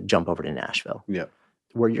down, to jump over to Nashville. Yeah.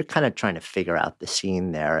 Where you're kind of trying to figure out the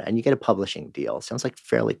scene there, and you get a publishing deal. Sounds like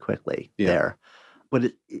fairly quickly there.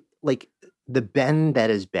 But like the Ben that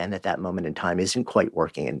is Ben at that moment in time isn't quite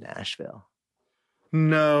working in Nashville.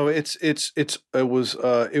 No, it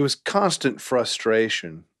was constant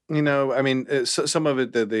frustration. You know, I mean, some of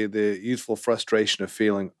it, the youthful frustration of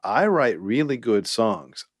feeling, I write really good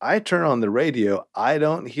songs. I turn on the radio, I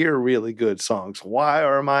don't hear really good songs. Why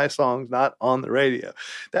are my songs not on the radio?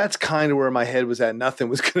 That's kind of where my head was at. Nothing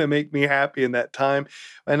was going to make me happy in that time,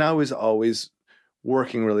 and I was always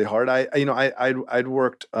working really hard. I'd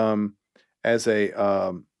worked as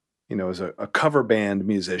a cover band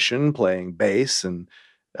musician, playing bass and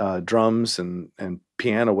drums and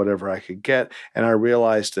piano, whatever I could get. And I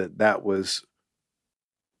realized that was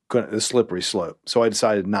a slippery slope. So I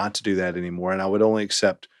decided not to do that anymore. And I would only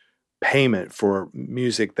accept payment for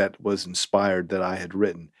music that was inspired, that I had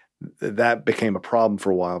written. that became a problem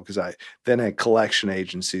for a while because I then had collection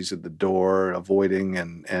agencies at the door avoiding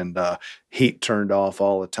and heat turned off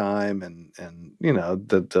all the time and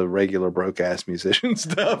the regular broke ass musician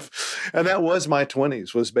stuff. And that was my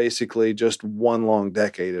 20s, was basically just one long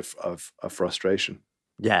decade of frustration.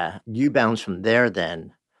 Yeah. You bounced from there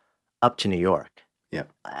then up to New York. Yeah.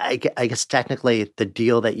 I guess technically the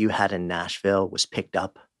deal that you had in Nashville was picked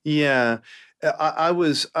up. Yeah. I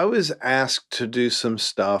was asked to do some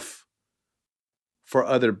stuff for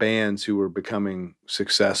other bands who were becoming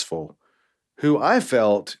successful, who I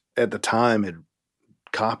felt at the time had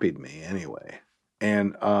copied me anyway.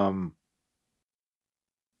 And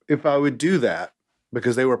if I would do that,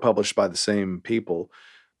 because they were published by the same people,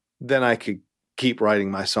 then I could keep writing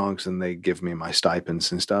my songs and they give me my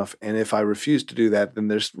stipends and stuff. And if I refused to do that, then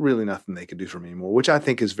there's really nothing they could do for me anymore, which I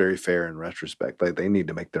think is very fair in retrospect. Like they need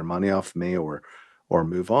to make their money off me or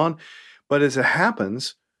move on. But as it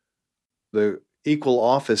happens, the Equal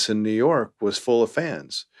office in New York was full of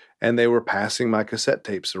fans, and they were passing my cassette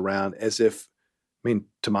tapes around as if,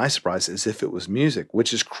 to my surprise, as if it was music,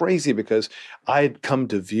 which is crazy because I had come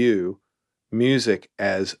to view music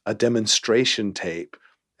as a demonstration tape,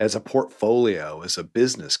 as a portfolio, as a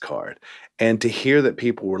business card. And to hear that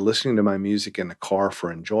people were listening to my music in the car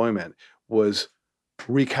for enjoyment was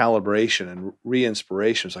recalibration and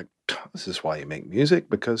re-inspiration. It's like, this is why you make music,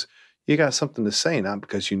 because you got something to say, not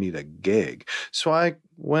because you need a gig. So I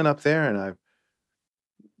went up there and I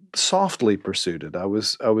softly pursued it. I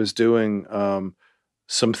was doing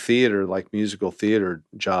some theater, like musical theater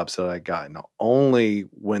jobs that I got. And only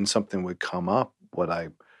when something would come up would I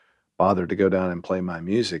bother to go down and play my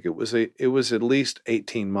music. It was at least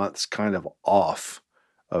 18 months kind of off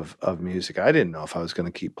of music. I didn't know if I was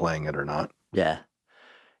going to keep playing it or not. Yeah.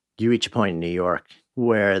 You reach a point in New York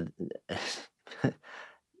where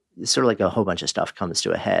sort of like a whole bunch of stuff comes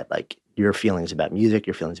to a head, like your feelings about music,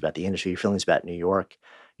 your feelings about the industry, your feelings about New York,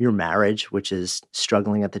 your marriage, which is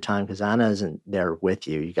struggling at the time because Anna isn't there with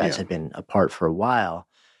you. You guys had been apart for a while.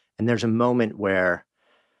 And there's a moment where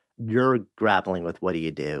you're grappling with what do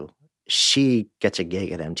you do? She gets a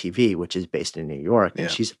gig at MTV, which is based in New York,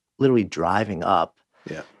 and she's literally driving up.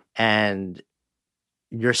 Yeah. And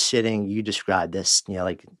you're sitting, you described this,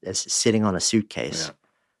 like as sitting on a suitcase,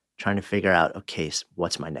 trying to figure out, okay, so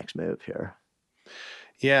what's my next move here?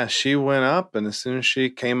 Yeah, she went up, and as soon as she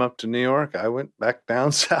came up to New York, I went back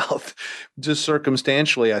down south. Just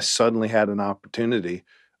circumstantially, I suddenly had an opportunity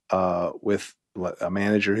with a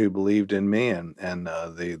manager who believed in me, and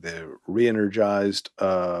the re-energized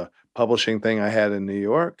publishing thing I had in New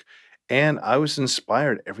York. And I was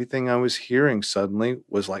inspired. Everything I was hearing suddenly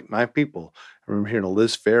was like my people. I remember hearing a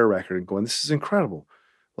Liz Phair record and going, this is incredible.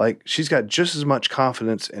 Like, she's got just as much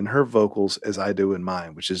confidence in her vocals as I do in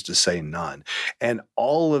mine, which is to say none. And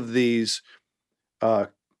all of these,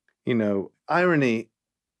 irony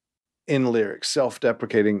in lyrics,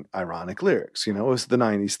 self-deprecating, ironic lyrics, it was the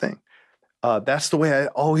 90s thing. That's the way I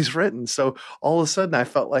always written. So all of a sudden I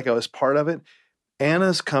felt like I was part of it.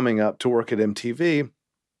 Anna's coming up to work at MTV.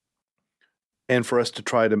 And for us to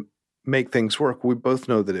try to make things work, we both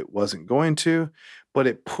know that it wasn't going to, but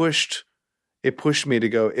it pushed me to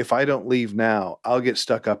go, if I don't leave now, I'll get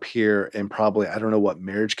stuck up here and probably, I don't know what,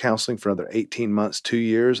 marriage counseling for another 18 months, 2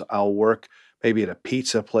 years. I'll work maybe at a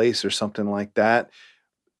pizza place or something like that.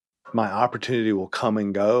 My opportunity will come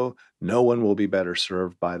and go. No one will be better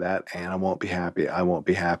served by that. Anna won't be happy. I won't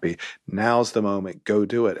be happy. Now's the moment. Go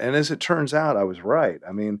do it. And as it turns out, I was right.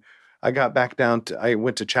 I got back I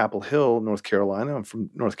went to Chapel Hill, North Carolina. I'm from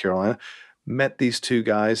North Carolina. Met these two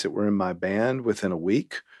guys that were in my band within a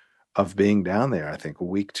week of being down there. I think a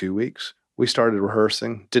week, 2 weeks. We started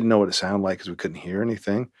rehearsing. Didn't know what it sounded like because we couldn't hear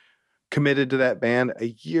anything. Committed to that band.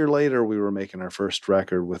 A year later, we were making our first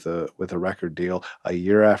record with a record deal. A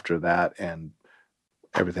year after that, and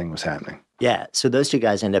everything was happening. Yeah. So those two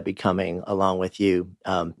guys end up becoming, along with you,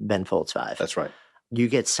 Ben Folds 5. That's right. You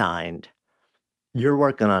get signed. You're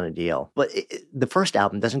working on a deal, but the first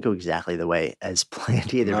album doesn't go exactly the way as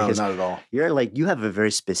planned either. No, because not at all. You have a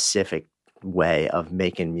very specific way of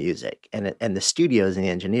making music, and the studios and the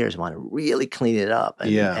engineers want to really clean it up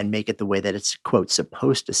and make it the way that it's, quote,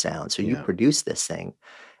 supposed to sound. So you produce this thing,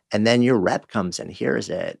 and then your rep comes and hears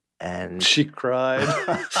it, and she cried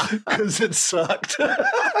because it sucked. It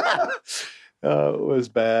was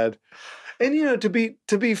bad. And to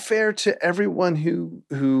be fair to everyone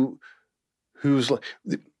who's like,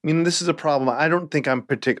 this is a problem. I don't think I'm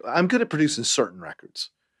good at producing certain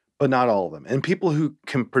records, but not all of them. And people who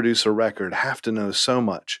can produce a record have to know so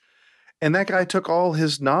much. And that guy took all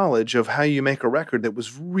his knowledge of how you make a record that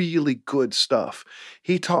was really good stuff.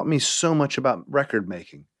 He taught me so much about record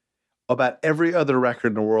making. about every other record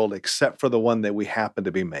in the world except for the one that we happen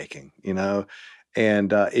to be making, you know?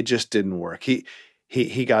 And it just didn't work.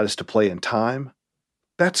 He got us to play in time.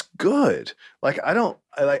 That's good. Like,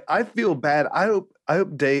 I feel bad. I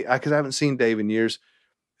hope Dave, because I haven't seen Dave in years,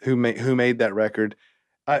 who made that record.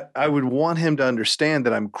 I would want him to understand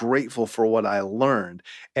that I'm grateful for what I learned.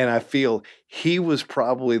 And I feel he was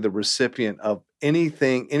probably the recipient of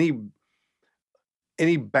anything,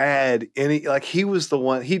 any bad, like he was the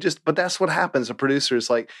one, but that's what happens. A producer is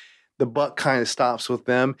like, the buck kind of stops with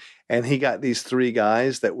them. And he got these three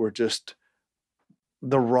guys that were just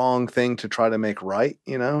the wrong thing to try to make right,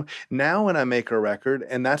 you know? Now when I make a record,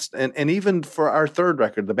 and even for our third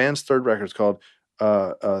record, the band's third record is called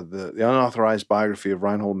the Unauthorized Biography of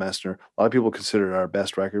Reinhold Messner. A lot of people consider it our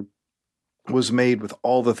best record. Was made with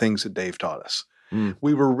all the things that Dave taught us.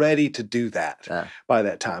 We were ready to do that by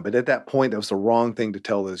that time. But at that point, that was the wrong thing to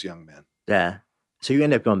tell those young men. Yeah. So you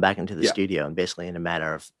end up going back into the studio and basically in a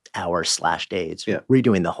matter of hours/days,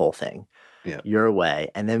 redoing the whole thing your way.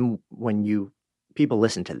 And then when people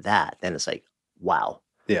listen to that, then it's like, wow.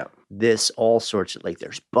 Yeah. This all sorts of, like,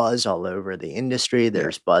 there's buzz all over the industry.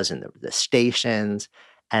 There's buzz in the stations.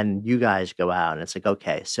 And you guys go out and it's like,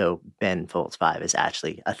 okay, so Ben Folds 5 is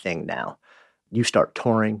actually a thing now. You start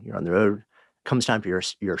touring, you're on the road. Comes time for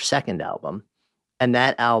your second album. And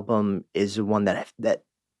that album is the one that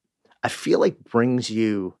I feel like brings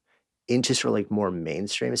you into sort of like more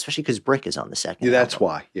mainstream, especially because Brick is on the second album. That's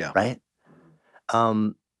why, Right?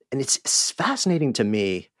 And it's fascinating to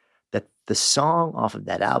me that the song off of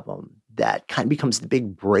that album that kind of becomes the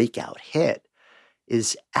big breakout hit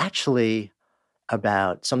is actually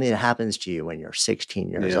about something that happens to you when you're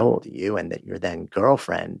 16 years old, you and your then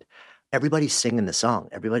girlfriend. Everybody's singing the song.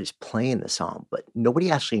 Everybody's playing the song, but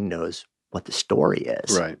nobody actually knows what the story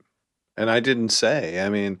is. Right. And I didn't say, I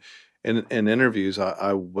mean, in interviews,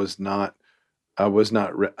 I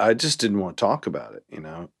just didn't want to talk about it, you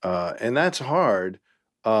know? And that's hard.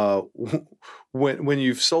 When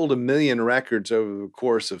you've sold 1 million records over the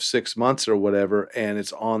course of 6 months or whatever, and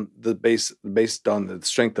it's on based on the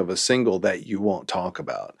strength of a single that you won't talk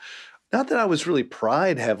about. Not that I was really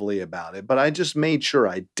pried heavily about it, but I just made sure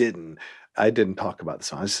I didn't talk about the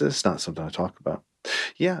song. It's not something I talk about.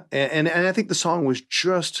 Yeah. And I think the song was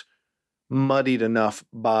just muddied enough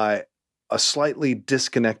by a slightly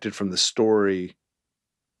disconnected from the story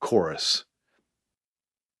chorus.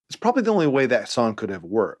 It's probably the only way that song could have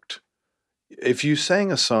worked. If you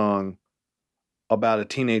sang a song about a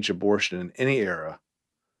teenage abortion in any era,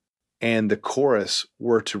 and the chorus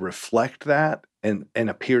were to reflect that and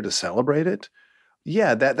appear to celebrate it,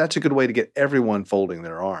 that's a good way to get everyone folding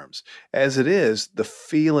their arms. As it is, the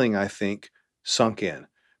feeling, I think, sunk in.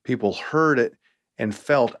 People heard it and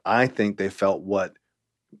I think they felt what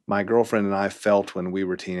my girlfriend and I felt when we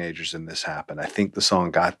were teenagers and this happened. I think the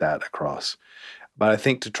song got that across. But I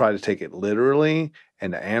think to try to take it literally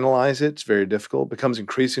and to analyze it, it's very difficult. It becomes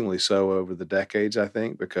increasingly so over the decades, I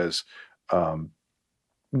think, because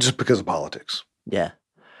just because of politics. Yeah.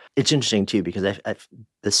 It's interesting, too, because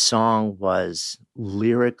the song was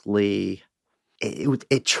lyrically,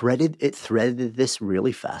 it threaded this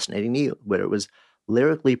really fascinating needle, where it was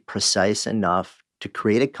lyrically precise enough to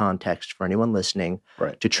create a context for anyone listening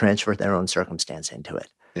to transfer their own circumstance into it.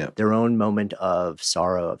 Yeah. Their own moment of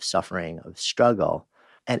sorrow, of suffering, of struggle,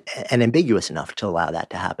 and ambiguous enough to allow that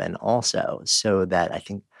to happen also. So that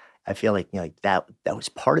I feel like, you know, like that was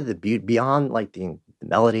part of the beauty beyond like the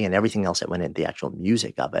melody and everything else that went into the actual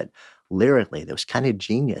music of it. Lyrically, there was kind of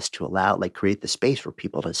genius to allow, like, create the space for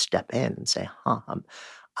people to step in and say,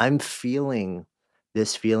 I'm feeling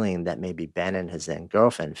this feeling that maybe Ben and his then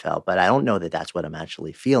girlfriend felt, but I don't know that that's what I'm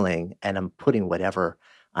actually feeling. And I'm putting whatever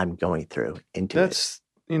I'm going through into it.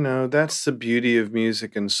 You know, that's the beauty of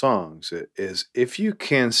music and songs. It is if you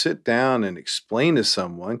can sit down and explain to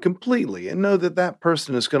someone completely and know that that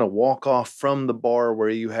person is going to walk off from the bar where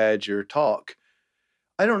you had your talk,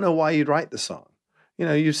 I don't know why you'd write the song. You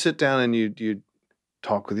know, you sit down and you'd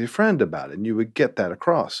talk with your friend about it and you would get that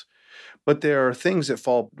across. But there are things that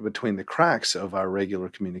fall between the cracks of our regular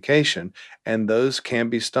communication, and those can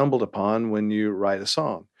be stumbled upon when you write a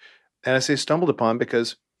song. And I say stumbled upon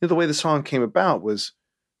because, you know, the way the song came about was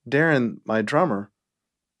Darren, my drummer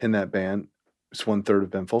in that band, is 1/3 of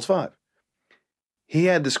Ben Folds 5. He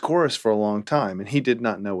had this chorus for a long time, and he did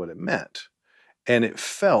not know what it meant. And it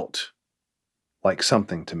felt like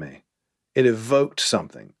something to me. It evoked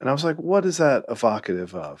something. And I was like, what is that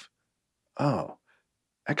evocative of? Oh,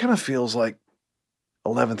 that kind of feels like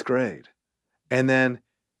 11th grade. And then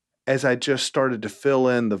as I just started to fill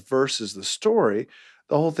in the verses, the story,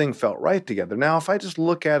 the whole thing felt right together. Now, if I just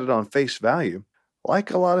look at it on face value,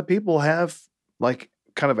 like a lot of people have, like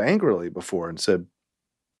kind of angrily before, and said,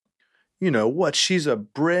 you know what, she's a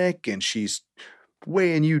brick and she's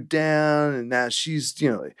weighing you down, and now she's,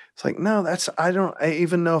 it's like, no, I don't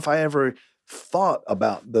even know if I ever thought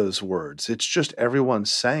about those words. It's just everyone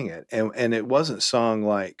sang it, and it wasn't sung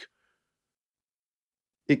like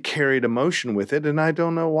it carried emotion with it, and I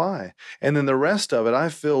don't know why. And then the rest of it I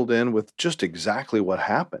filled in with just exactly what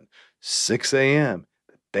happened. 6 a.m.,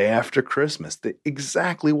 the day after Christmas,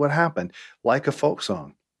 exactly what happened, like a folk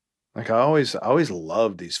song. Like I always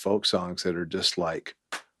loved these folk songs that are just like,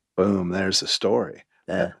 boom, there's a story.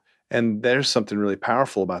 Yeah. And there's something really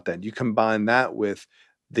powerful about that. You combine that with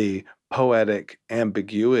the poetic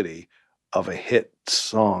ambiguity of a hit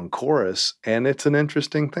song chorus, and it's an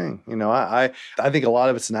interesting thing. I think a lot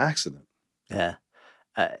of it's an accident. Yeah.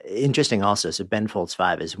 Interesting also. So Ben Folds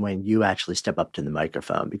 5 is when you actually step up to the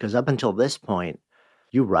microphone, because up until this point,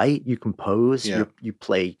 you write, you compose, you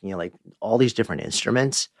play, like all these different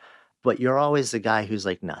instruments, but you're always the guy who's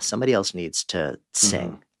like, no, somebody else needs to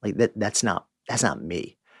sing. Like that's not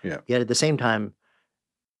me. Yeah. Yet at the same time,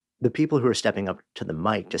 the people who are stepping up to the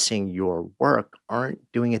mic to sing your work aren't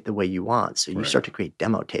doing it the way you want. So you start to create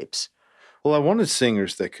demo tapes. Well, I wanted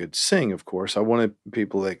singers that could sing, of course. I wanted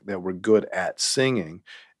people that were good at singing.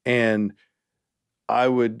 And I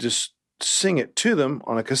would just sing it to them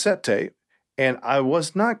on a cassette tape. And I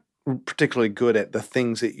was not particularly good at the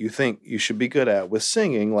things that you think you should be good at with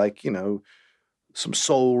singing, like, some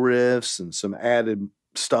soul riffs and some added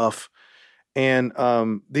stuff. And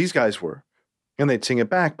these guys were. And they'd sing it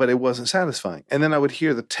back, but it wasn't satisfying. And then I would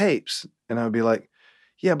hear the tapes, and I would be like,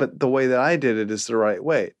 yeah, but the way that I did it is the right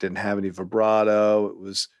way. It didn't have any vibrato. It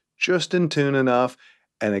was just in tune enough,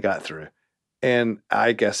 and it got through. And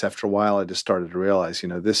I guess after a while, I just started to realize,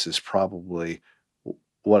 this is probably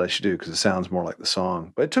what I should do because it sounds more like the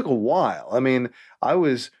song. But it took a while. I mean, I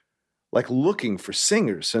was like looking for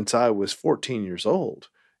singers since I was 14 years old.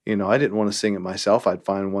 I didn't want to sing it myself. I'd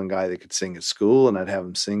find one guy that could sing at school, and I'd have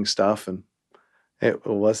him sing stuff, and it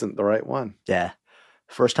wasn't the right one. Yeah.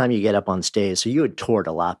 First time you get up on stage, so you had toured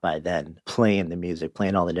a lot by then, playing the music,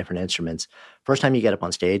 playing all the different instruments. First time you get up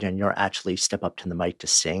on stage and you're actually step up to the mic to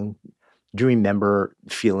sing, do you remember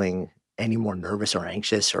feeling any more nervous or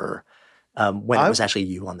anxious, or when it was actually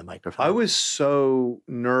you on the microphone? I was so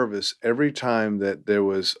nervous every time that there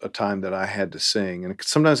was a time that I had to sing. And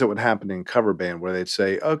sometimes it would happen in cover band where they'd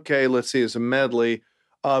say, okay, let's see, it's a medley.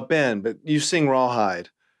 Ben, but you sing Rawhide.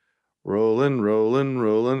 Rolling, rolling,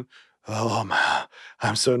 rolling. Oh, my,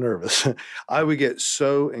 I'm so nervous. I would get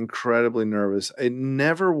so incredibly nervous. It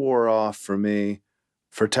never wore off for me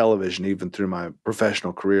for television, even through my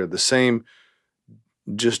professional career. The same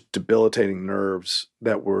just debilitating nerves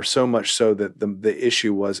that were so much so that the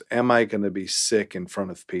issue was, am I going to be sick in front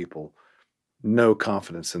of people? No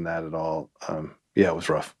confidence in that at all. It was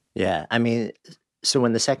rough. Yeah. I mean, so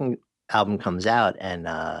when the second album comes out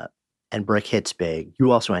and Brick hits big,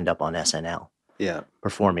 you also end up on SNL. Yeah.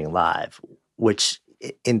 Performing live, which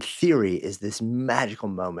in theory is this magical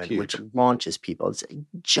moment, Huge. Which launches people. It's a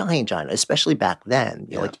giant, especially back then,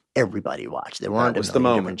 like everybody watched. There weren't a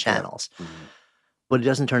million different channels. Yeah. Mm-hmm. But it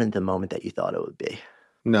doesn't turn into the moment that you thought it would be.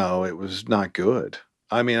 No, it was not good.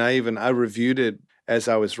 I mean, I reviewed it as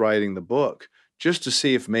I was writing the book just to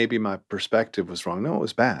see if maybe my perspective was wrong. No, it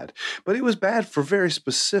was bad. But it was bad for very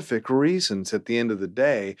specific reasons at the end of the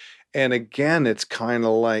day. And again, it's kind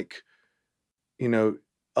of like,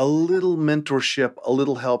 a little mentorship, a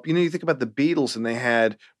little help. You think about the Beatles, and they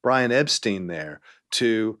had Brian Epstein there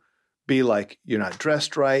to be like, you're not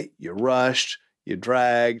dressed right, you're rushed, you're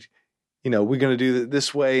dragged, we're going to do it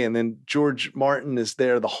this way. And then George Martin is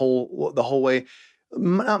there the whole way.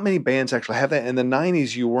 Not many bands actually have that. In the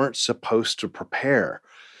 90s, you weren't supposed to prepare.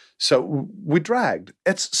 So we dragged.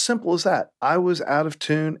 It's simple as that. I was out of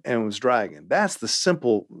tune and was dragging. That's the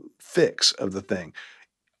simple fix of the thing.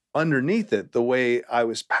 Underneath it, the way I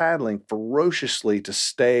was paddling ferociously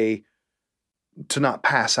to not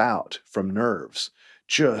pass out from nerves,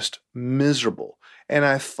 just miserable. And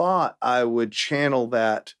I thought I would channel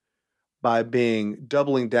that by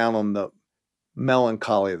doubling down on the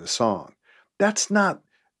melancholy of the song. That's not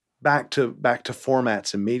back to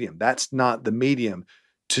formats and medium. That's not the medium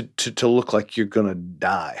to look like you're going to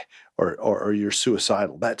die or you're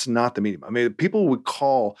suicidal. That's not the medium. I mean, people would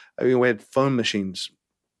call, we had phone machines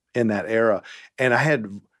in that era, and I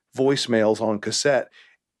had voicemails on cassette.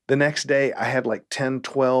 The next day, I had like 10,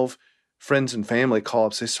 12 friends and family call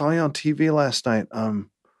up, say, saw you on TV last night. Are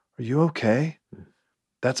you okay?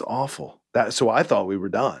 That's awful. So I thought we were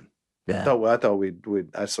done. Yeah. I thought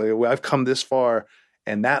I'd say, I've come this far,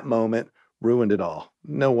 and that moment ruined it all.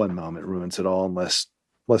 no one moment ruins it all unless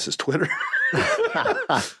it's Twitter.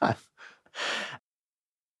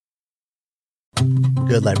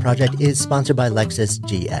 Good Life Project is sponsored by Lexus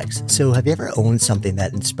GX. So have you ever owned something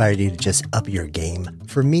that inspired you to just up your game?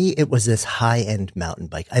 For me, it was this high-end mountain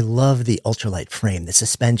bike. I love the ultralight frame, the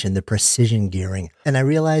suspension, the precision gearing, and I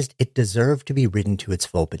realized it deserved to be ridden to its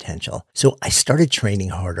full potential. So I started training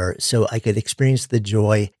harder so I could experience the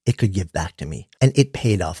joy it could give back to me. And it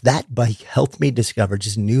paid off. That bike helped me discover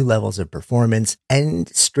just new levels of performance and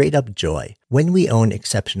straight up joy. When we own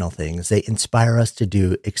exceptional things, they inspire us to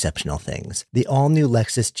do exceptional things. The all-new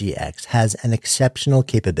Lexus GX has an exceptional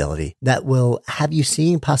capability that will have you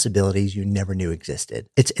seeing possibilities you never knew existed.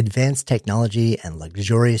 Its advanced technology and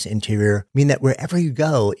luxurious interior mean that wherever you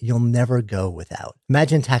go, you'll never go without.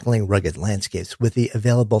 Imagine tackling rugged landscapes with the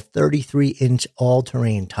available 33-inch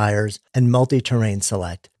all-terrain tires and multi-terrain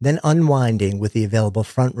select, then unwinding with the available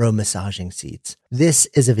front-row massaging seats. This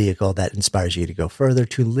is a vehicle that inspires you to go further,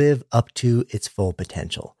 to live up to its full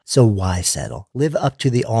potential. So why settle? Live up to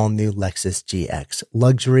the all-new Lexus GX,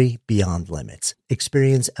 luxury beyond limits.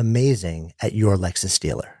 Experience amazing at your Lexus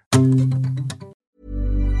dealer.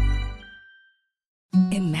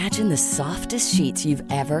 Imagine the softest sheets you've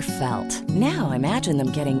ever felt. Now imagine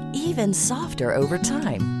them getting even softer over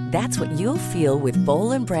time. That's what you'll feel with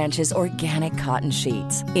Boll & Branch's organic cotton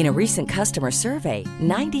sheets. In a recent customer survey,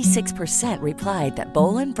 96% replied that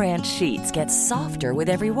Boll & Branch sheets get softer with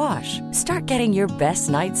every wash. Start getting your best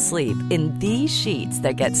night's sleep in these sheets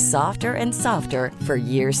that get softer and softer for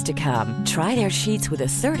years to come. Try their sheets with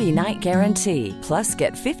a 30-night guarantee. Plus,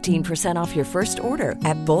 get 15% off your first order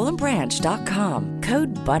at bollandbranch.com.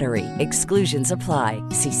 Code BUTTERY. Exclusions apply.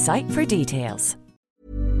 See site for details.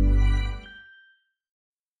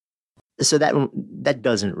 So that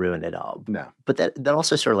doesn't ruin it all. No. But that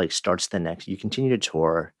also sort of like starts the next. You continue to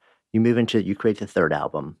tour. You create the third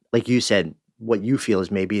album. Like you said, what you feel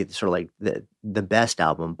is maybe sort of like the best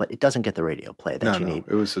album, but it doesn't get the radio play that you need.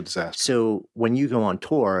 It was a disaster. So when you go on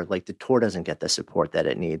tour, like the tour doesn't get the support that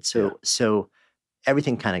it needs. So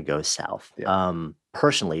everything kind of goes south. Yeah.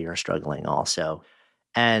 Personally, you're struggling also.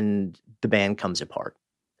 And the band comes apart,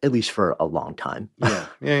 at least for a long time.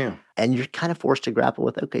 Yeah. And you're kind of forced to grapple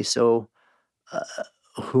with, okay, so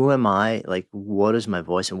who am I? Like, what is my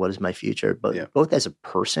voice and what is my future? But both as a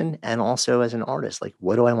person and also as an artist, like,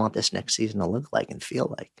 what do I want this next season to look like and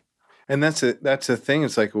feel like? And that's a thing.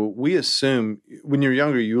 It's like, we assume when you're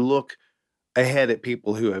younger, you look ahead at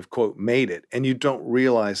people who have, quote, made it, and you don't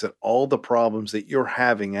realize that all the problems that you're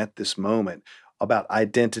having at this moment about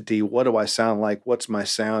identity, what do I sound like, what's my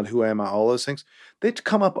sound, who am I, all those things, they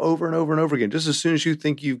come up over and over and over again. Just as soon as you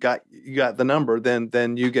think you got the number,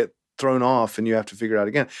 then you get thrown off and you have to figure it out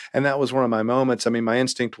again. And that was one of my moments. I mean, my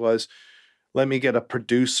instinct was, let me get a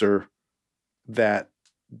producer that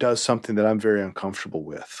does something that I'm very uncomfortable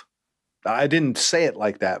with. I didn't say it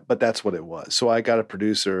like that, but that's what it was. So I got a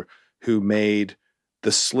producer who made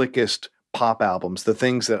the slickest pop albums, the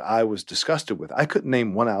things that I was disgusted with. I couldn't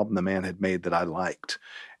name one album the man had made that I liked.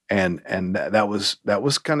 And that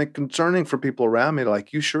was kind of concerning for people around me.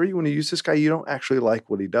 Like, you sure you want to use this guy? You don't actually like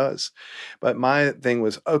what he does. But my thing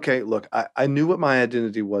was, okay, look, I knew what my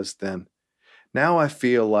identity was then. Now I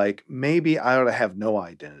feel like maybe I ought to have no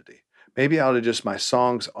identity. Maybe my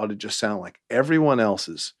songs ought to just sound like everyone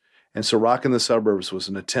else's. And so Rockin' the Suburbs was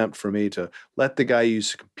an attempt for me to let the guy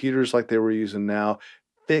use computers like they were using now,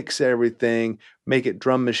 fix everything, make it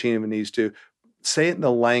drum machine if it needs to, say it in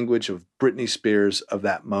the language of Britney Spears of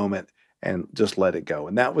that moment, and just let it go.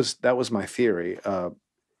 And that was my theory.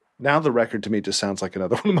 Now the record to me just sounds like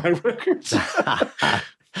another one of my records.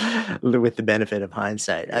 With the benefit of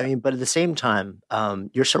hindsight. Yeah. I mean, but at the same time,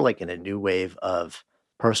 you're sort of like in a new wave of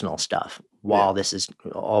personal stuff while this is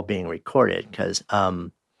all being recorded, because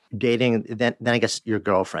dating, then I guess your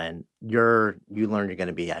girlfriend, you learned you're going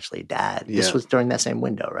to be actually a dad. Yeah. This was during that same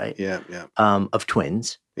window, right? Yeah. Of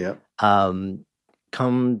twins. Yeah.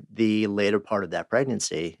 Come the later part of that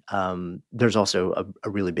pregnancy, there's also a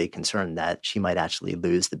really big concern that she might actually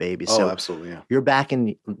lose the baby. Oh, absolutely, yeah. You're back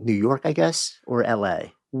in New York, I guess, or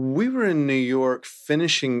L.A.? We were in New York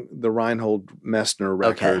finishing the Reinhold Messner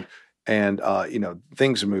record. Okay. And,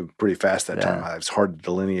 things are moving pretty fast that time. It's hard to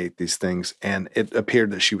delineate these things. And it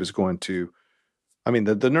appeared that she was going to,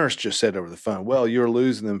 the nurse just said over the phone, well, you're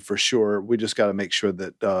losing them for sure. We just got to make sure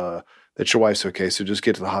that your wife's okay. So just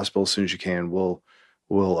get to the hospital as soon as you can.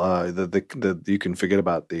 You can forget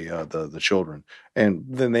about the children. And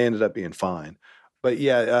then they ended up being fine. But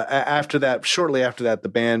shortly after that, the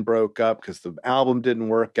band broke up because the album didn't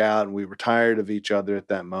work out and we were tired of each other at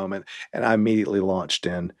that moment. And I immediately launched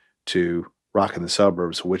in to Rock in the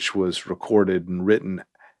Suburbs, which was recorded and written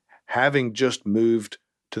having just moved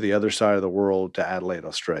to the other side of the world to Adelaide,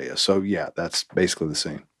 Australia. So yeah, that's basically the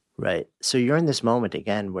scene. Right. So you're in this moment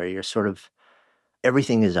again where you're sort of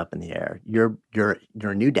everything is up in the air. You're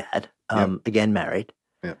a new dad, again married,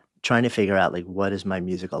 trying to figure out like what does my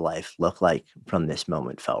musical life look like from this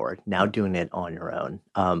moment forward. Now doing it on your own,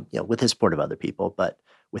 with the support of other people, but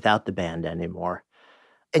without the band anymore.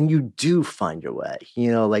 And you do find your way.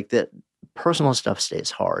 Like the personal stuff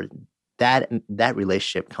stays hard. That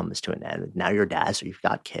relationship comes to an end. Now you're a dad, so you've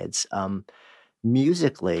got kids.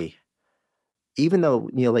 Musically, even though,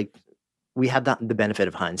 like we have the benefit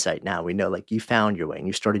of hindsight now, we know like you found your way and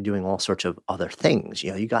you started doing all sorts of other things.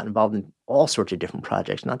 You got involved in all sorts of different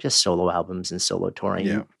projects, not just solo albums and solo touring.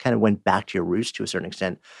 Yeah. You kind of went back to your roots to a certain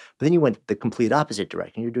extent, but then you went the complete opposite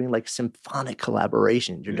direction. You're doing like symphonic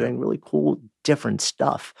collaborations. You're doing really cool, different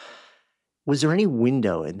stuff. Was there any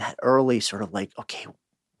window in that early sort of like, okay,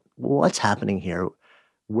 what's happening here,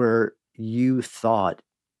 where you thought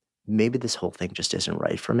maybe this whole thing just isn't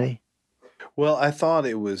right for me? Well,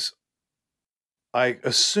 I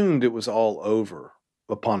assumed it was all over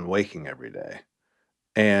upon waking every day.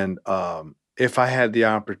 And if I had the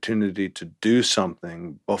opportunity to do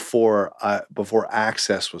something before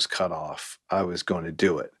access was cut off, I was going to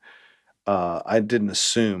do it. I didn't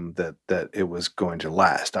assume that it was going to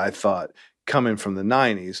last. I thought, coming from the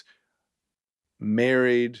 90s,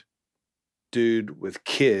 married dude with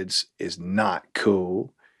kids is not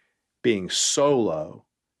cool. Being solo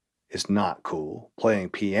is not cool. Playing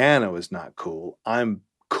piano is not cool. I'm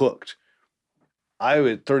cooked. I,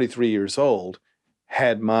 at 33 years old,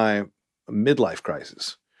 had my midlife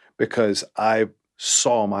crisis because I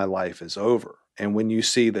saw my life as over. And when you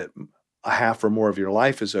see that a half or more of your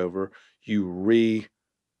life is over, you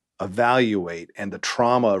reevaluate, and the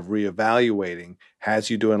trauma of reevaluating has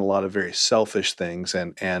you doing a lot of very selfish things.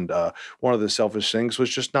 And one of the selfish things was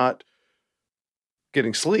just not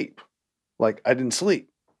getting sleep. Like, I didn't sleep.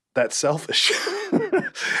 That's selfish.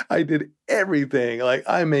 I did everything. Like,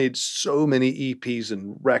 I made so many EPs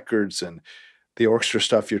and records and the orchestra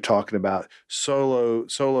stuff you're talking about, solo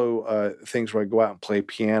things where I go out and play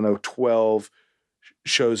piano, 12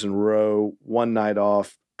 shows in a row, one night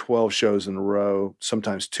off, 12 shows in a row,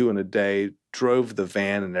 sometimes 2 in a day, drove the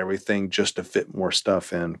van and everything just to fit more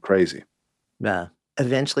stuff in. Crazy. Yeah.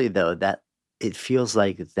 Eventually, though, that it feels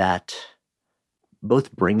like that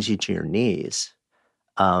both brings you to your knees,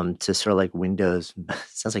 to sort of like windows,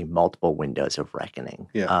 sounds like multiple windows of reckoning.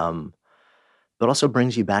 Yeah. But also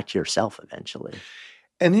brings you back to yourself eventually.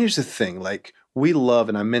 And here's the thing, like, we love,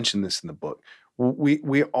 and I mentioned this in the book,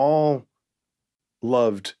 we all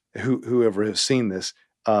loved, whoever has seen this,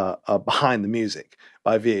 Behind the Music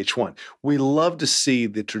by VH1. We love to see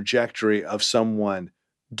the trajectory of someone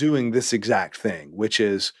doing this exact thing, which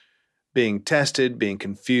is being tested, being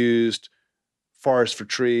confused, forest for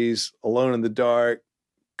trees, alone in the dark,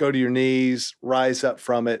 go to your knees, rise up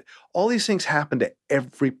from it. All these things happen to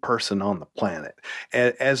every person on the planet.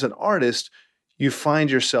 And as an artist, you find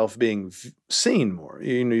yourself being seen more,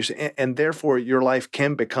 and therefore your life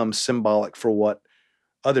can become symbolic for what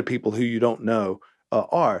other people who you don't know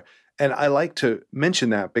are. And I like to mention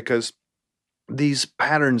that because these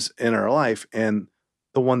patterns in our life, and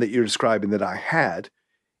the one that you're describing that I had,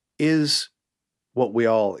 is what we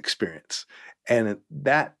all experience. And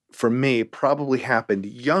that, for me, probably happened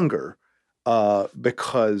younger,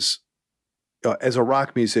 because as a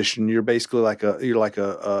rock musician, you're basically like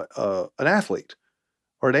an athlete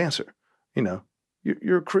or a dancer.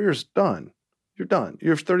 Your career's done. You're done.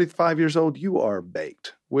 You're 35 years old. You are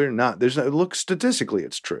baked. We're not. Look, statistically,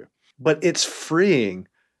 it's true, but it's freeing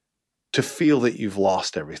to feel that you've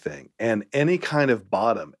lost everything and any kind of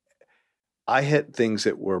bottom. I hit things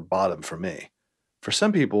that were bottom for me. For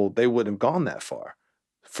some people, they wouldn't have gone that far.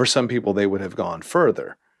 For some people, they would have gone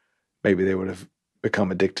further. Maybe they would have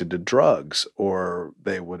become addicted to drugs, or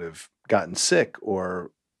they would have gotten sick,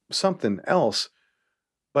 or something else.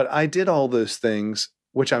 But I did all those things,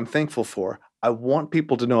 which I'm thankful for. I want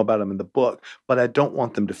people to know about them in the book, but I don't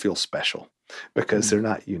want them to feel special because they're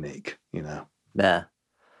not unique, Yeah.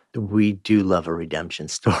 We do love a redemption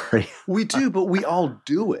story. We do, but we all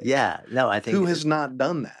do it. Yeah. No, I think who has not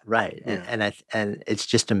done that? Right. Yeah. And it's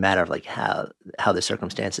just a matter of like how the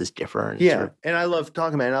circumstances differ. And yeah. And I love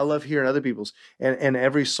talking about it, and I love hearing other people's, and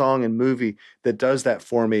every song and movie that does that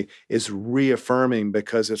for me is reaffirming,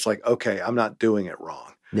 because it's like, okay, I'm not doing it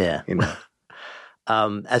wrong. Yeah.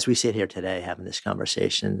 As we sit here today having this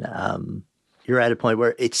conversation, you're at a point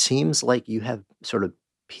where it seems like you have sort of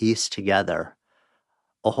pieced together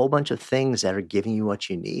a whole bunch of things that are giving you what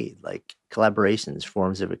you need, like collaborations,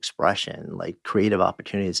 forms of expression, like creative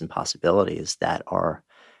opportunities and possibilities that are,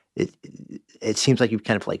 it seems like you've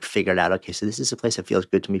kind of like figured out, okay, so this is a place that feels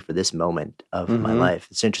good to me for this moment of my Mm-hmm. life.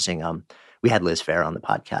 It's interesting. We had Liz Fair on the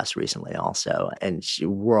podcast recently also, and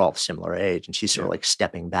we're all similar age, and she's sort of like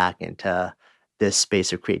stepping back into this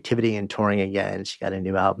space of creativity and touring again. She got a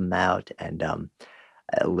new album out, and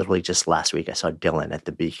literally just last week I saw Dylan at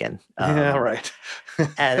the Beacon. Yeah, right.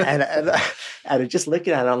 And just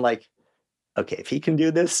looking at it, I'm like, okay, if he can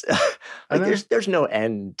do this, like there's no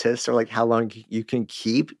end to sort of like how long you can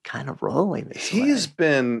keep kind of rolling this He way. has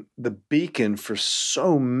been the beacon for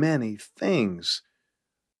so many things.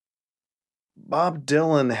 Bob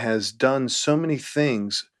Dylan has done so many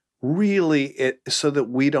things really so that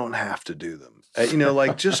we don't have to do them.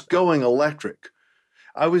 Like just going electric.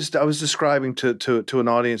 I was describing to an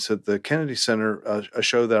audience at the Kennedy Center a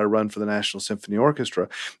show that I run for the National Symphony Orchestra,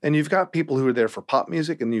 and you've got people who are there for pop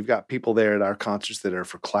music, and you've got people there at our concerts that are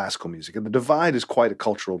for classical music, and the divide is quite a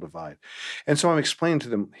cultural divide. And so I'm explaining to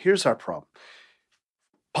them, here's our problem.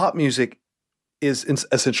 Pop music is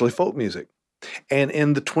essentially folk music, and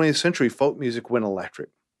in the 20th century, folk music went electric,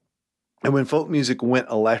 and when folk music went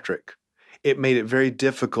electric, it made it very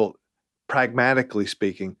difficult, pragmatically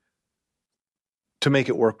speaking, to make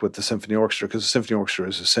it work with the symphony orchestra, because the symphony orchestra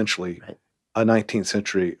is essentially a 19th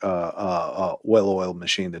century well-oiled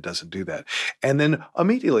machine that doesn't do that. And then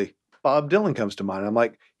immediately Bob Dylan comes to mind. I'm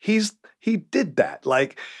like, he did that.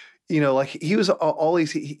 Like, like he was all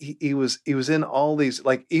these, he was in all these,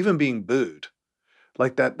 like even being booed,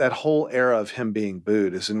 like that whole era of him being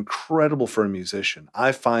booed is incredible for a musician.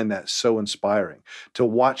 I find that so inspiring to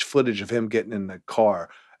watch footage of him getting in the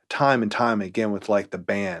car time and time again with like the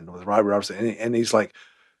band with Robbie Robertson, and he's like,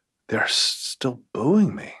 they're still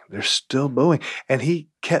booing me. They're still booing, and he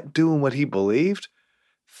kept doing what he believed.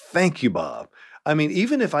 Thank you, Bob. I mean,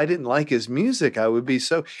 even if I didn't like his music, I would be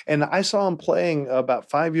so. And I saw him playing about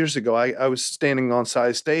 5 years ago. I was standing on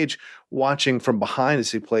side stage watching from behind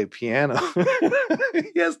as he played piano.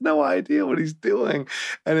 He has no idea what he's doing,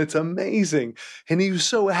 and it's amazing. And he was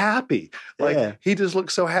so happy. Like he just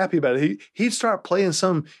looked so happy about it. He'd start playing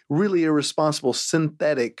some really irresponsible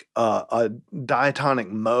synthetic diatonic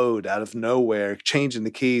mode out of nowhere, changing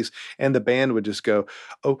the keys, and the band would just go,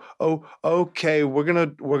 "Oh, okay, we're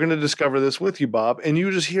gonna discover this with you, Bob." And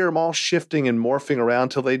you just hear them all shifting and morphing around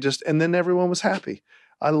till and then everyone was happy.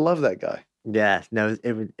 I love that guy. Yeah, no,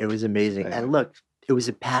 it was amazing. Yeah. And look, it was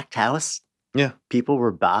a packed house. Yeah. People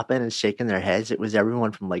were bopping and shaking their heads. It was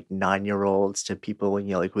everyone from like 9-year-olds to people,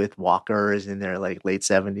 like with walkers in their like late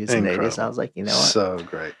 70s and 80s. I was like, you know what? So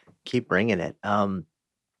great. Keep bringing it.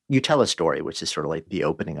 You tell a story, which is sort of like the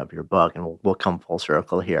opening of your book, and we'll come full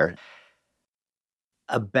circle here,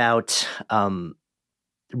 about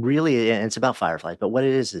really, and it's about fireflies, but what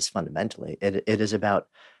it is fundamentally, it is about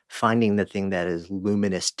finding the thing that is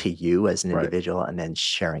luminous to you as an individual and then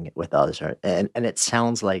sharing it with others. And it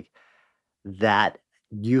sounds like that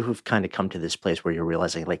you have kind of come to this place where you're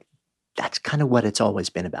realizing like, that's kind of what it's always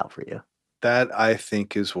been about for you. That I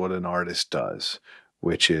think is what an artist does,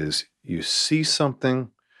 which is you see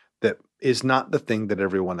something that is not the thing that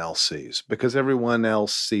everyone else sees, because everyone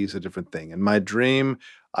else sees a different thing. In my dream,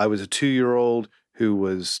 I was a 2-year-old who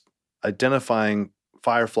was identifying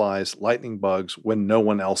fireflies, lightning bugs when no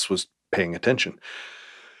one else was paying attention.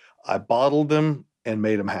 I bottled them and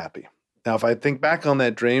made them happy. Now, if I think back on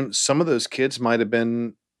that dream, some of those kids might have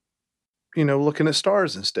been, looking at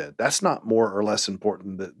stars instead. That's not more or less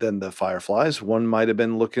important than the fireflies. One might have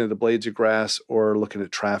been looking at the blades of grass or looking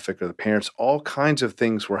at traffic or the parents. All kinds of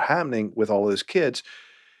things were happening with all those kids.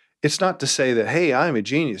 It's not to say that, hey, I'm a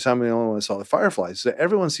genius, I'm the only one that saw the fireflies. So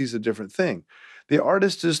everyone sees a different thing. The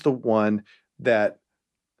artist is the one that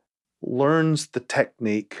learns the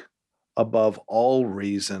technique above all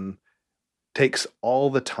reason, takes all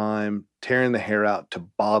the time tearing the hair out to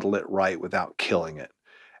bottle it right without killing it,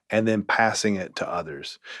 and then passing it to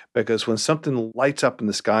others. Because when something lights up in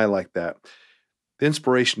the sky like that, the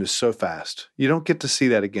inspiration is so fast. You don't get to see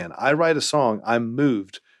that again. I write a song, I'm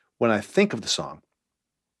moved when I think of the song.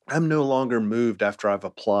 I'm no longer moved after I've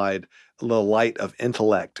applied the light of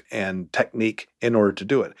intellect and technique in order to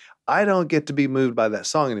do it. I don't get to be moved by that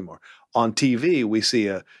song anymore. On TV, we see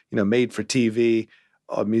a made-for-TV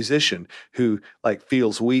musician who like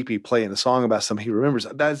feels weepy playing a song about something he remembers.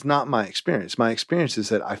 That's not my experience. My experience is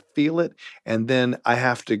that I feel it, and then I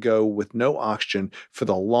have to go with no oxygen for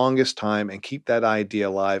the longest time and keep that idea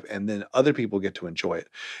alive, and then other people get to enjoy it.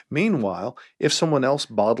 Meanwhile, if someone else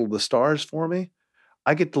bottled the stars for me,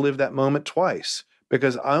 I get to live that moment twice,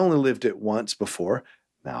 because I only lived it once before.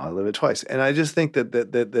 Now I live it twice. And I just think that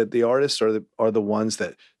the artists are the ones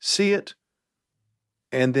that see it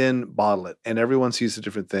and then bottle it. And everyone sees a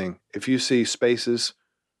different thing. If you see spaces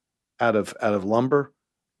out of lumber,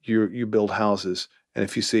 you build houses. And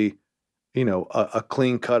if you see, a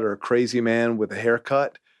clean cut or a crazy man with a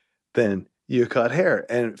haircut, then you cut hair.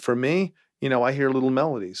 And for me, I hear little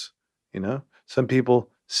melodies. Some people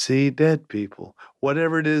see dead people.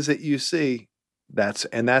 Whatever it is that you see, that's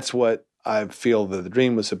what I feel that the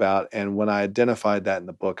dream was about. And when I identified that in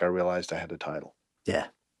the book, I realized I had a title. Yeah.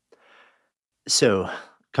 So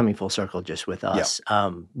coming full circle just with us,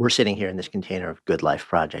 we're sitting here in this container of Good Life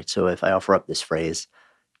Project. So if I offer up this phrase,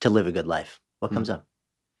 to live a good life, what comes up?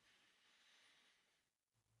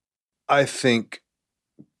 I think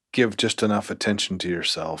give just enough attention to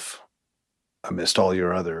yourself amidst all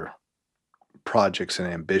your other projects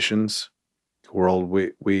and ambitions. The world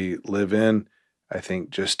we live in, I think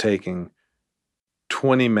just taking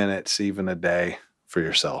 20 minutes even a day for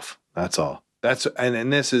yourself. That's all.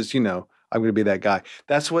 And this is, I'm going to be that guy.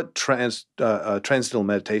 That's what transcendental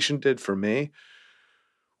meditation did for me,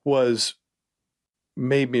 was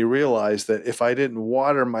made me realize that if I didn't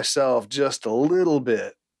water myself just a little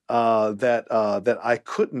bit, that I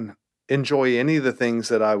couldn't enjoy any of the things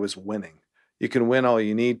that I was winning. You can win all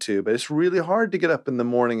you need to, but it's really hard to get up in the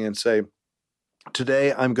morning and say,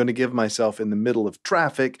 today I'm going to give myself, in the middle of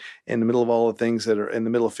traffic, in the middle of all the things that are in the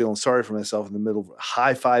middle of feeling sorry for myself, in the middle of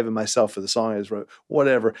high-fiving myself for the song I just wrote,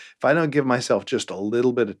 whatever. If I don't give myself just a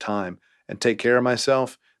little bit of time and take care of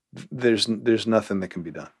myself, there's nothing that can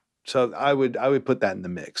be done. So I would put that in the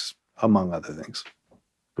mix, among other things.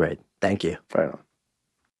 Great. Thank you. Right on.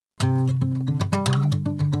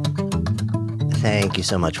 Thank you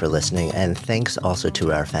so much for listening, and thanks also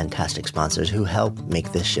to our fantastic sponsors who help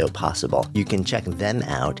make this show possible. You can check them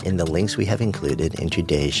out in the links we have included in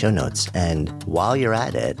today's show notes. And while you're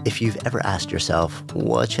at it, if you've ever asked yourself,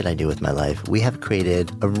 what should I do with my life? We have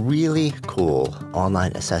created a really cool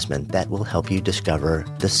online assessment that will help you discover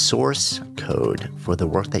the source code for the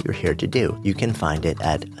work that you're here to do. You can find it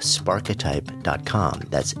at sparketype.com.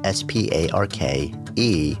 That's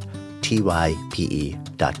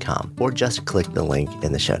SPARKETYPE.com, or just click the link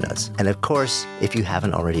in the show notes. And of course, if you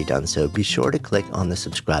haven't already done so, be sure to click on the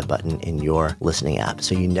subscribe button in your listening app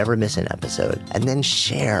so you never miss an episode. And then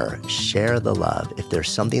share the love. If there's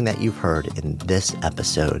something that you've heard in this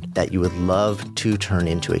episode that you would love to turn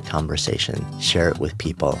into a conversation, share it with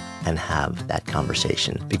people and have that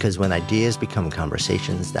conversation. Because when ideas become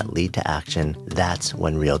conversations that lead to action, that's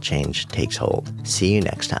when real change takes hold. See you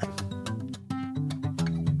next time.